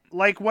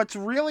 Like, what's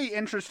really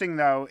interesting,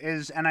 though,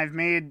 is, and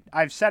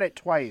I've said it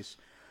twice,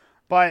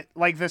 but,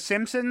 like, The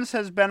Simpsons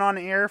has been on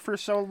air for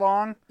so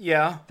long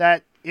Yeah.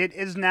 that it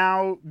is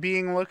now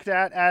being looked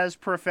at as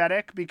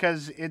prophetic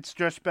because it's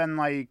just been,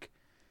 like,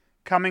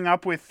 coming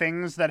up with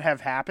things that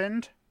have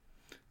happened.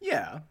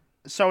 Yeah.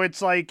 So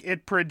it's like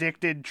it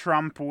predicted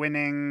Trump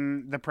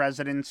winning the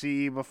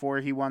presidency before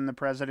he won the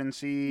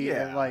presidency.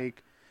 Yeah.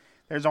 Like,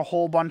 there's a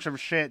whole bunch of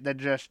shit that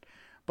just...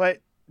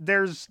 But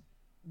there's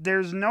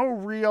no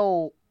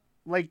real...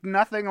 Like,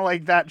 nothing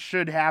like that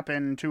should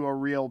happen to a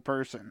real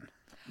person.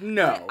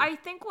 No. I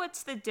think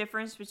what's the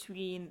difference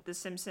between The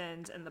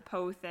Simpsons and the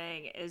Poe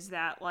thing is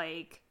that,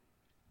 like,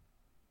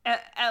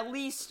 at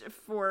least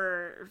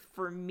for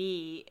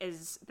me,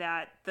 is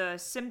that The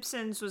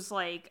Simpsons was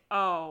like,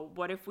 oh,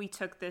 what if we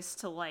took this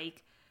to,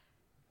 like,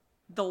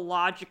 the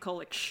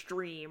logical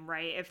extreme,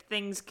 right? If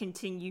things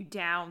continue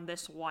down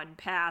this one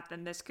path,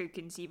 then this could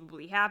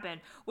conceivably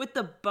happen. With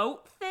the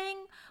boat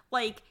thing,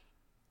 like,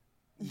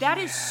 that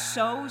is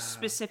so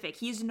specific.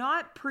 He's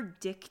not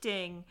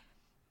predicting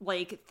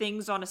like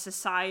things on a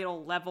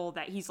societal level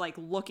that he's like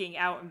looking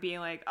out and being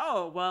like,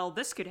 oh, well,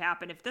 this could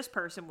happen if this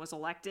person was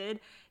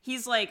elected.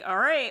 He's like, all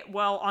right,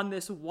 well, on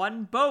this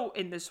one boat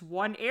in this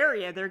one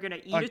area, they're gonna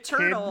eat a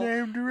turtle. Kid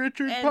named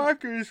Richard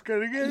Parker is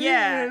gonna get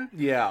eaten.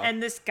 Yeah.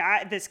 And this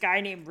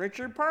guy named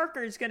Richard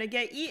Parker is gonna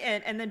get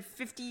eaten, and then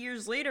 50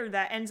 years later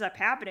that ends up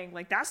happening.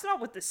 Like, that's not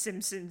what The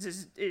Simpsons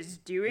is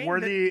doing. Were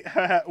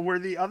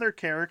the other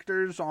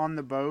characters on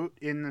the boat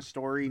in the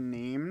story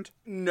named?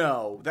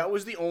 No, that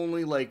was the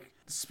only like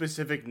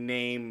specific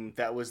name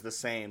that was the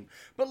same.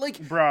 But like,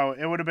 bro,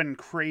 it would have been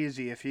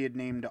crazy if he had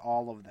named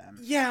all of them.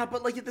 Yeah,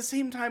 but like at the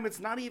same time, it's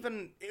not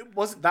even. It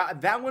wasn't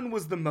that one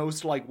was the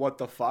most like what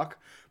the fuck.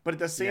 But at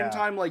the same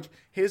time, like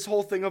his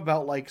whole thing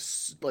about like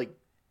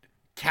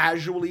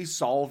casually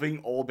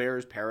solving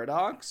Olbert's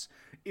paradox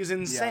is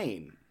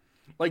insane.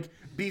 Yeah. Like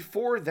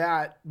before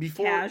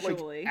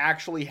casually. Like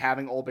actually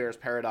having Olbert's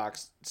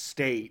paradox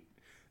state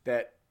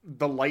that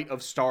the light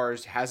of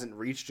stars hasn't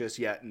reached us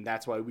yet, and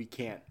that's why we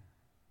can't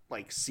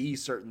like see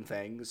certain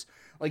things.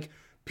 Like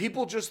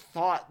people just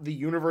thought the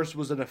universe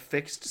was in a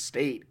fixed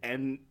state,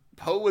 and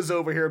Poe was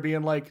over here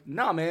being like,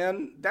 nah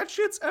man, that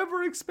shit's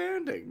ever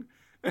expanding.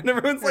 And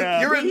everyone's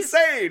like, you're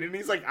insane. And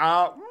he's like,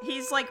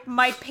 he's like,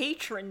 my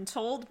patron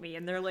told me.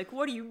 And they're like,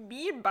 what do you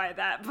mean by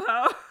that,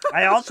 Poe?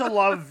 I also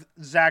love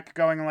Zach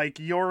going like,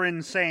 you're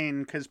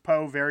insane, because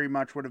Poe very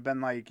much would have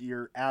been like,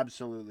 you're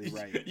absolutely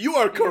right. You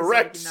are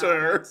correct, like,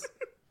 sir.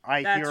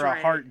 I hear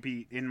a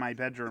heartbeat in my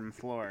bedroom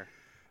floor.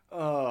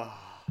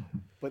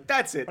 But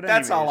that's it.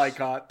 That's all I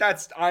got.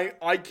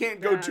 I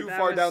can't go too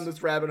far down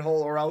this rabbit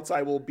hole, or else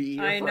I will be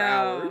here for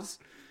hours.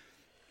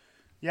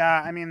 Yeah,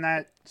 I mean,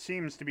 that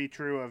seems to be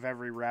true of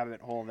every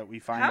rabbit hole that we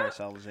find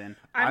ourselves in.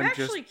 I'm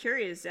actually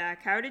curious,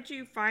 Zach. How did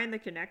you find the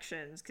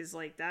connections? Because,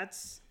 like,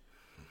 that's...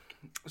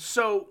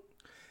 So,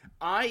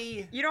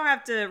 You don't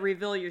have to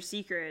reveal your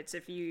secrets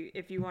if you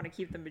want to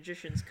keep the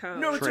magician's code.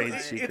 No,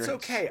 it's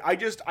okay. I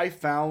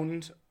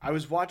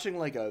was watching,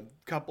 like, a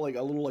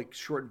little, like,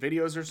 short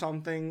videos or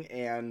something,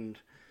 and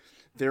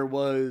there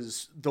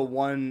was the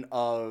one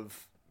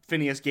of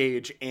Phineas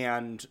Gage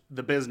and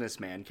the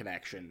businessman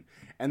connection.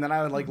 And then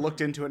I like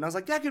looked into it and I was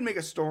like, that could make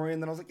a story.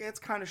 And then I was like, yeah, it's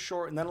kind of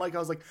short. And then like I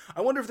was like,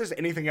 I wonder if there's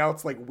anything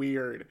else like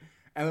weird.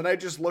 And then I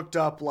just looked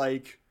up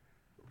like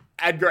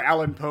Edgar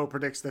Allan Poe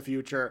predicts the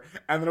future.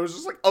 And then it was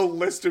just like a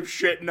list of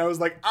shit. And I was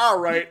like, all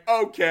right,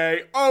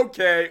 okay,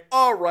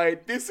 all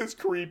right, this is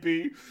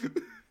creepy.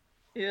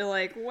 You're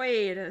like,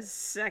 wait a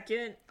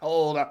second.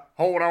 Hold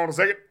on a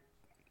second.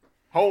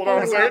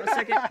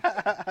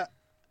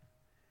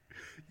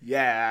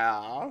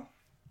 Yeah.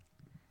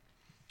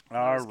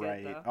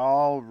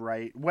 All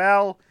right.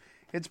 Well,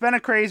 it's been a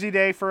crazy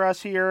day for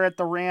us here at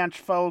the ranch,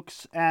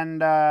 folks,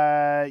 and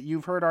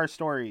you've heard our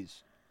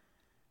stories.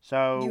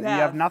 So we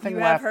have nothing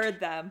left. You have heard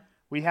them.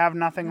 We have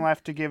nothing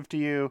left to give to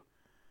you.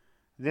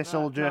 This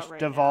will just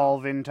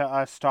devolve into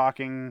us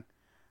talking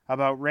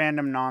about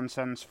random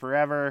nonsense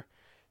forever.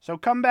 So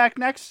come back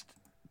next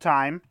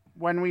time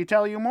when we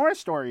tell you more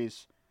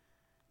stories.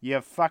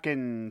 You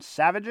fucking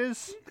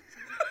savages.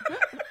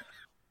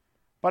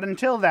 But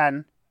until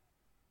then,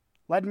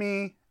 let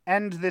me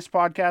end this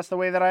podcast the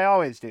way that I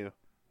always do,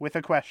 with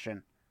a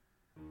question.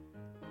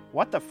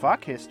 What the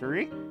fuck,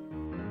 history?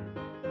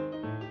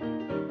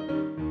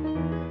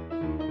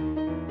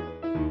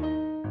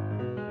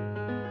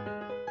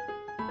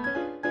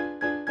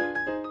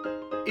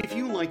 If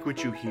you like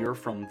what you hear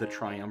from the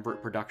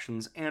Triumvirate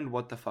Productions and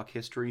What the Fuck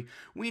History,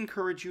 we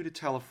encourage you to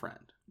tell a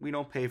friend. We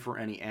don't pay for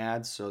any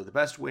ads, so the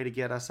best way to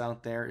get us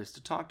out there is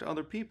to talk to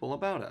other people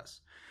about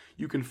us.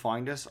 You can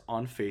find us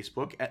on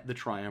Facebook at The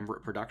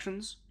Triumvirate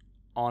Productions,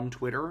 on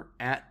Twitter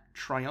at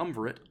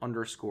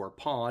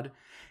Triumvirate_pod,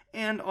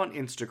 and on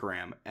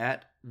Instagram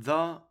at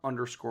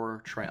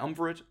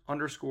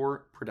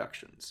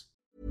 _Triumvirate_Productions.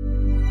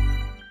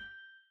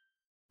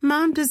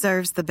 Mom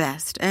deserves the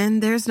best,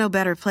 and there's no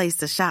better place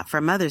to shop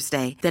for Mother's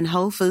Day than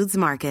Whole Foods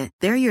Market.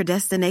 They're your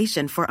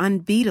destination for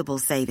unbeatable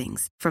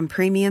savings, from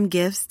premium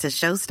gifts to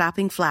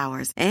show-stopping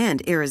flowers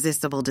and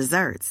irresistible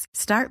desserts.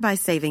 Start by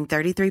saving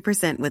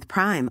 33% with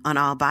Prime on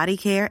all body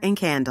care and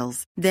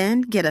candles.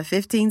 Then get a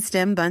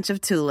 15-stem bunch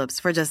of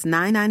tulips for just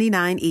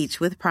 $9.99 each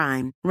with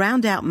Prime.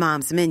 Round out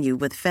Mom's menu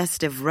with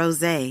festive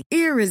rosé,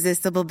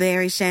 irresistible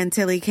berry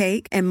chantilly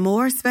cake, and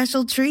more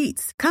special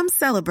treats. Come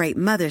celebrate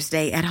Mother's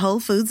Day at Whole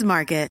Foods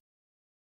Market.